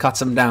and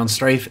cuts him down.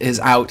 Strafe is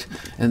out,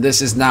 and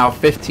this is now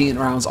 15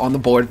 rounds on the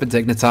board for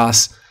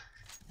Dignitas.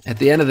 At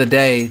the end of the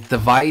day,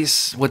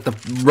 Device with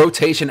the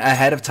rotation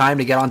ahead of time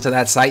to get onto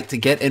that site, to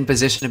get in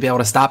position to be able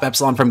to stop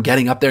Epsilon from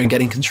getting up there and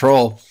getting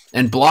control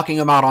and blocking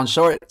him out on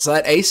short so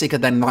that AC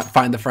could then not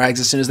find the frags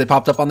as soon as they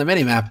popped up on the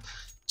minimap.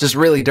 Just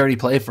really dirty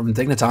play from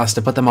Dignitas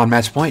to put them on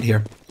match point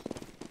here.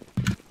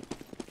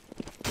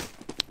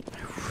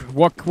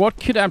 What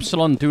could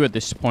Epsilon do at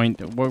this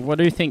point? What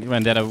do you think,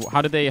 Vendetta?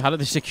 How do they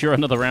secure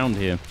another round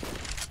here?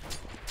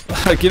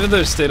 Given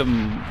their state of,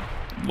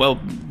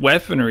 well,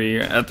 weaponry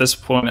at this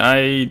point,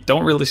 I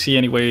don't really see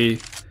any way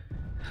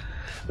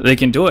they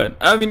can do it.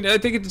 I mean, I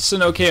think it's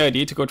an okay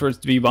idea to go towards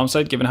the B bomb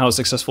site, given how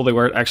successful they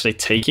were at actually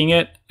taking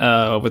it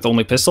with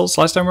only pistols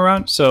last time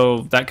around.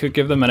 So that could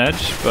give them an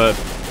edge, but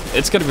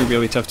it's going to be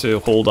really tough to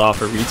hold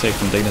off or retake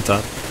from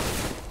Dignitas.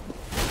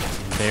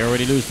 They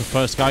already lose the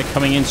first guy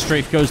coming in.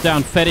 Strafe goes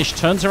down. FeTish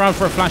turns around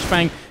for a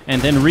flashbang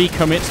and then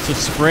recommits to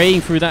spraying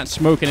through that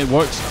smoke, and it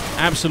works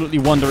absolutely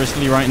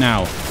wondrously right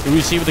now.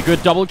 Uzi with a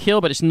good double kill,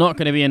 but it's not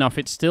going to be enough.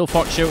 It's still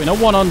Foxio in a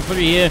 1-on-3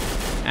 here,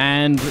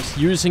 and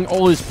using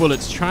all his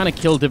bullets, trying to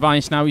kill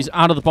Device. Now he's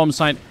out of the bomb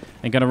site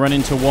and going to run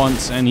into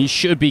wantz, and he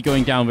should be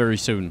going down very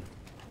soon.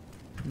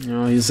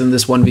 Oh, he's in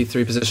this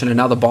 1v3 position, and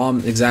now the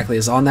bomb exactly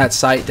is on that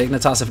site.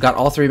 Dignitas have got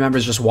all 3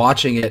 members just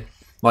watching it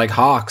like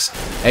hawks.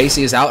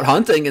 AC is out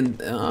hunting, and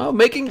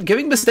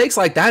giving mistakes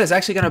like that is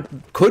actually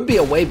could be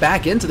a way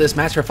back into this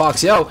match for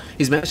Foxio.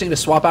 He's managing to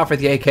swap out for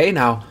the AK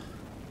now,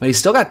 but he's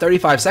still got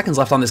 35 seconds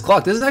left on this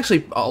clock. This is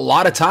actually a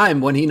lot of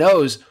time when he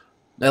knows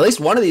at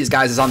least one of these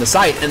guys is on the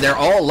site, and they're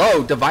all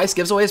low. Device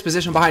gives away his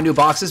position behind new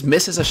boxes,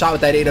 misses a shot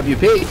with that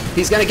AWP.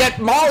 He's going to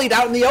get mollied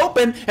out in the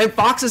open, and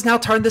Fox has now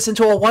turned this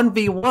into a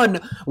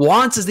 1v1.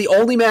 wantz is the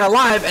only man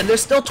alive, and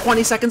there's still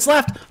 20 seconds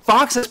left.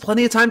 Fox has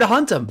plenty of time to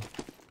hunt him.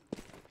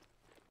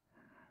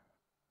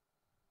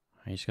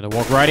 He's going to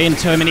walk right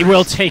into him, and he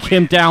will take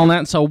him down.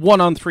 That's a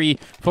 1-on-3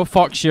 for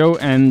Foxio,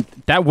 and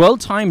that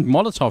well-timed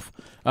Molotov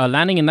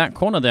landing in that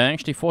corner there,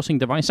 actually forcing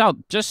Device out.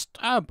 Just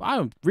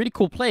a really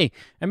cool play.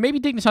 And maybe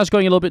Dignitas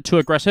going a little bit too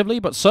aggressively,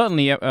 but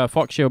certainly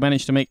Foxio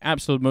managed to make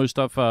absolute most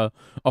of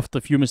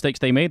the few mistakes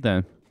they made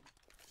there.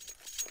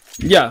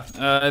 Yeah,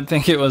 I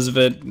think it was a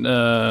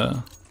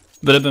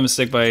bit of a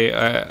mistake by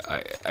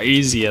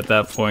aizy at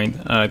that point.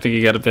 I think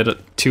he got a bit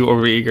too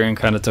overeager and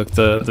kind of took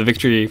the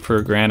victory for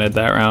granted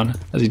that round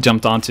as he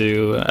jumped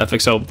onto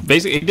FXO.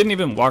 Basically, he didn't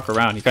even walk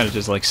around. He kind of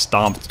just like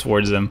stomped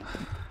towards him.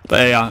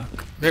 But yeah,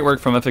 great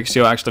work from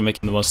FXO actually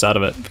making the most out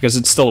of it, because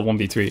it's still a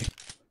 1v3.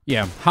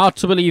 Yeah, hard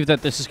to believe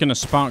that this is going to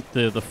spark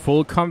the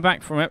full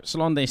comeback from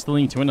Epsilon. They still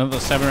need to win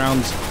another 7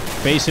 rounds,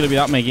 basically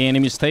without making any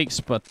mistakes,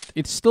 but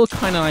it's still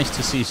kind of nice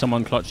to see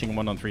someone clutching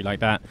 1-on-3 like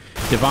that.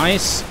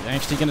 Device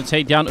actually going to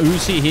take down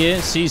Uzi here.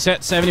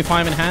 CZ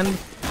 75 in hand.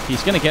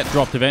 He's going to get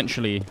dropped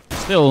eventually.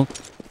 Still,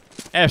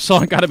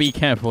 Epsilon got to be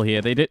careful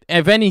here.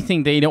 If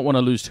anything, they don't want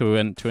to lose to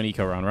an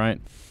eco round, right?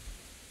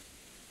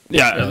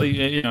 Yeah,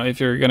 you know, if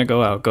you're gonna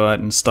go out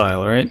in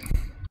style, right?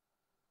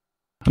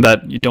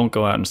 That you don't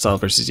go out in style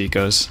versus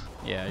ecos.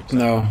 Yeah, exactly.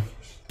 No,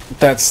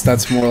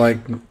 that's more like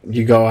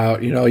you go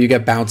out. You know, you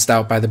get bounced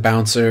out by the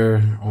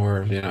bouncer,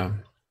 or you know,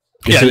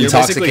 you're too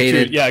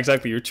intoxicated. Yeah,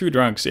 exactly. You're too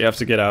drunk, so you have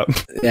to get out.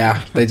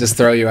 Yeah, they just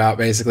throw you out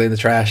basically in the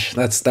trash.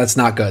 That's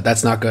not good.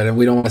 That's not good, and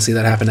we don't want to see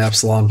that happen to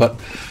Epsilon. But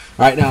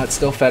right now, it's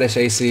still FeTish,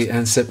 aizy,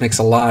 and Sipnik's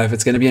alive.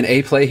 It's going to be an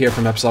A play here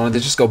from Epsilon. They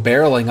just go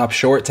barreling up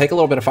short, take a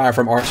little bit of fire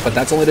from Arch, but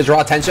that's only to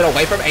draw attention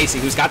away from aizy,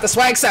 who's got the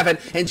swag 7,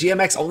 and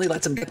GMX only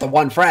lets him get the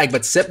 1 frag,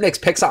 but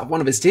Sipnik picks off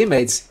one of his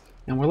teammates,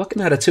 and we're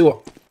looking at a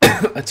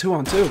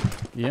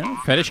 2-on-2. Yeah,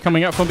 FeTish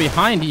coming up from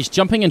behind. He's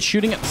jumping and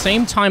shooting at the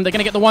same time. They're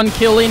going to get the 1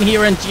 kill in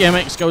here, and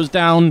GMX goes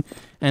down,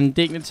 and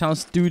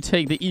Dignitas do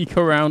take the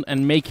eco round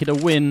and make it a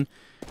win.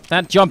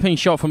 That jumping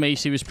shot from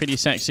aizy was pretty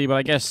sexy, but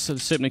I guess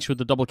Sipnik's with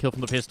the double kill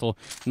from the pistol,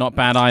 not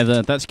bad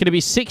either. That's going to be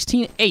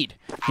 16-8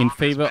 in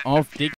favor of Dig.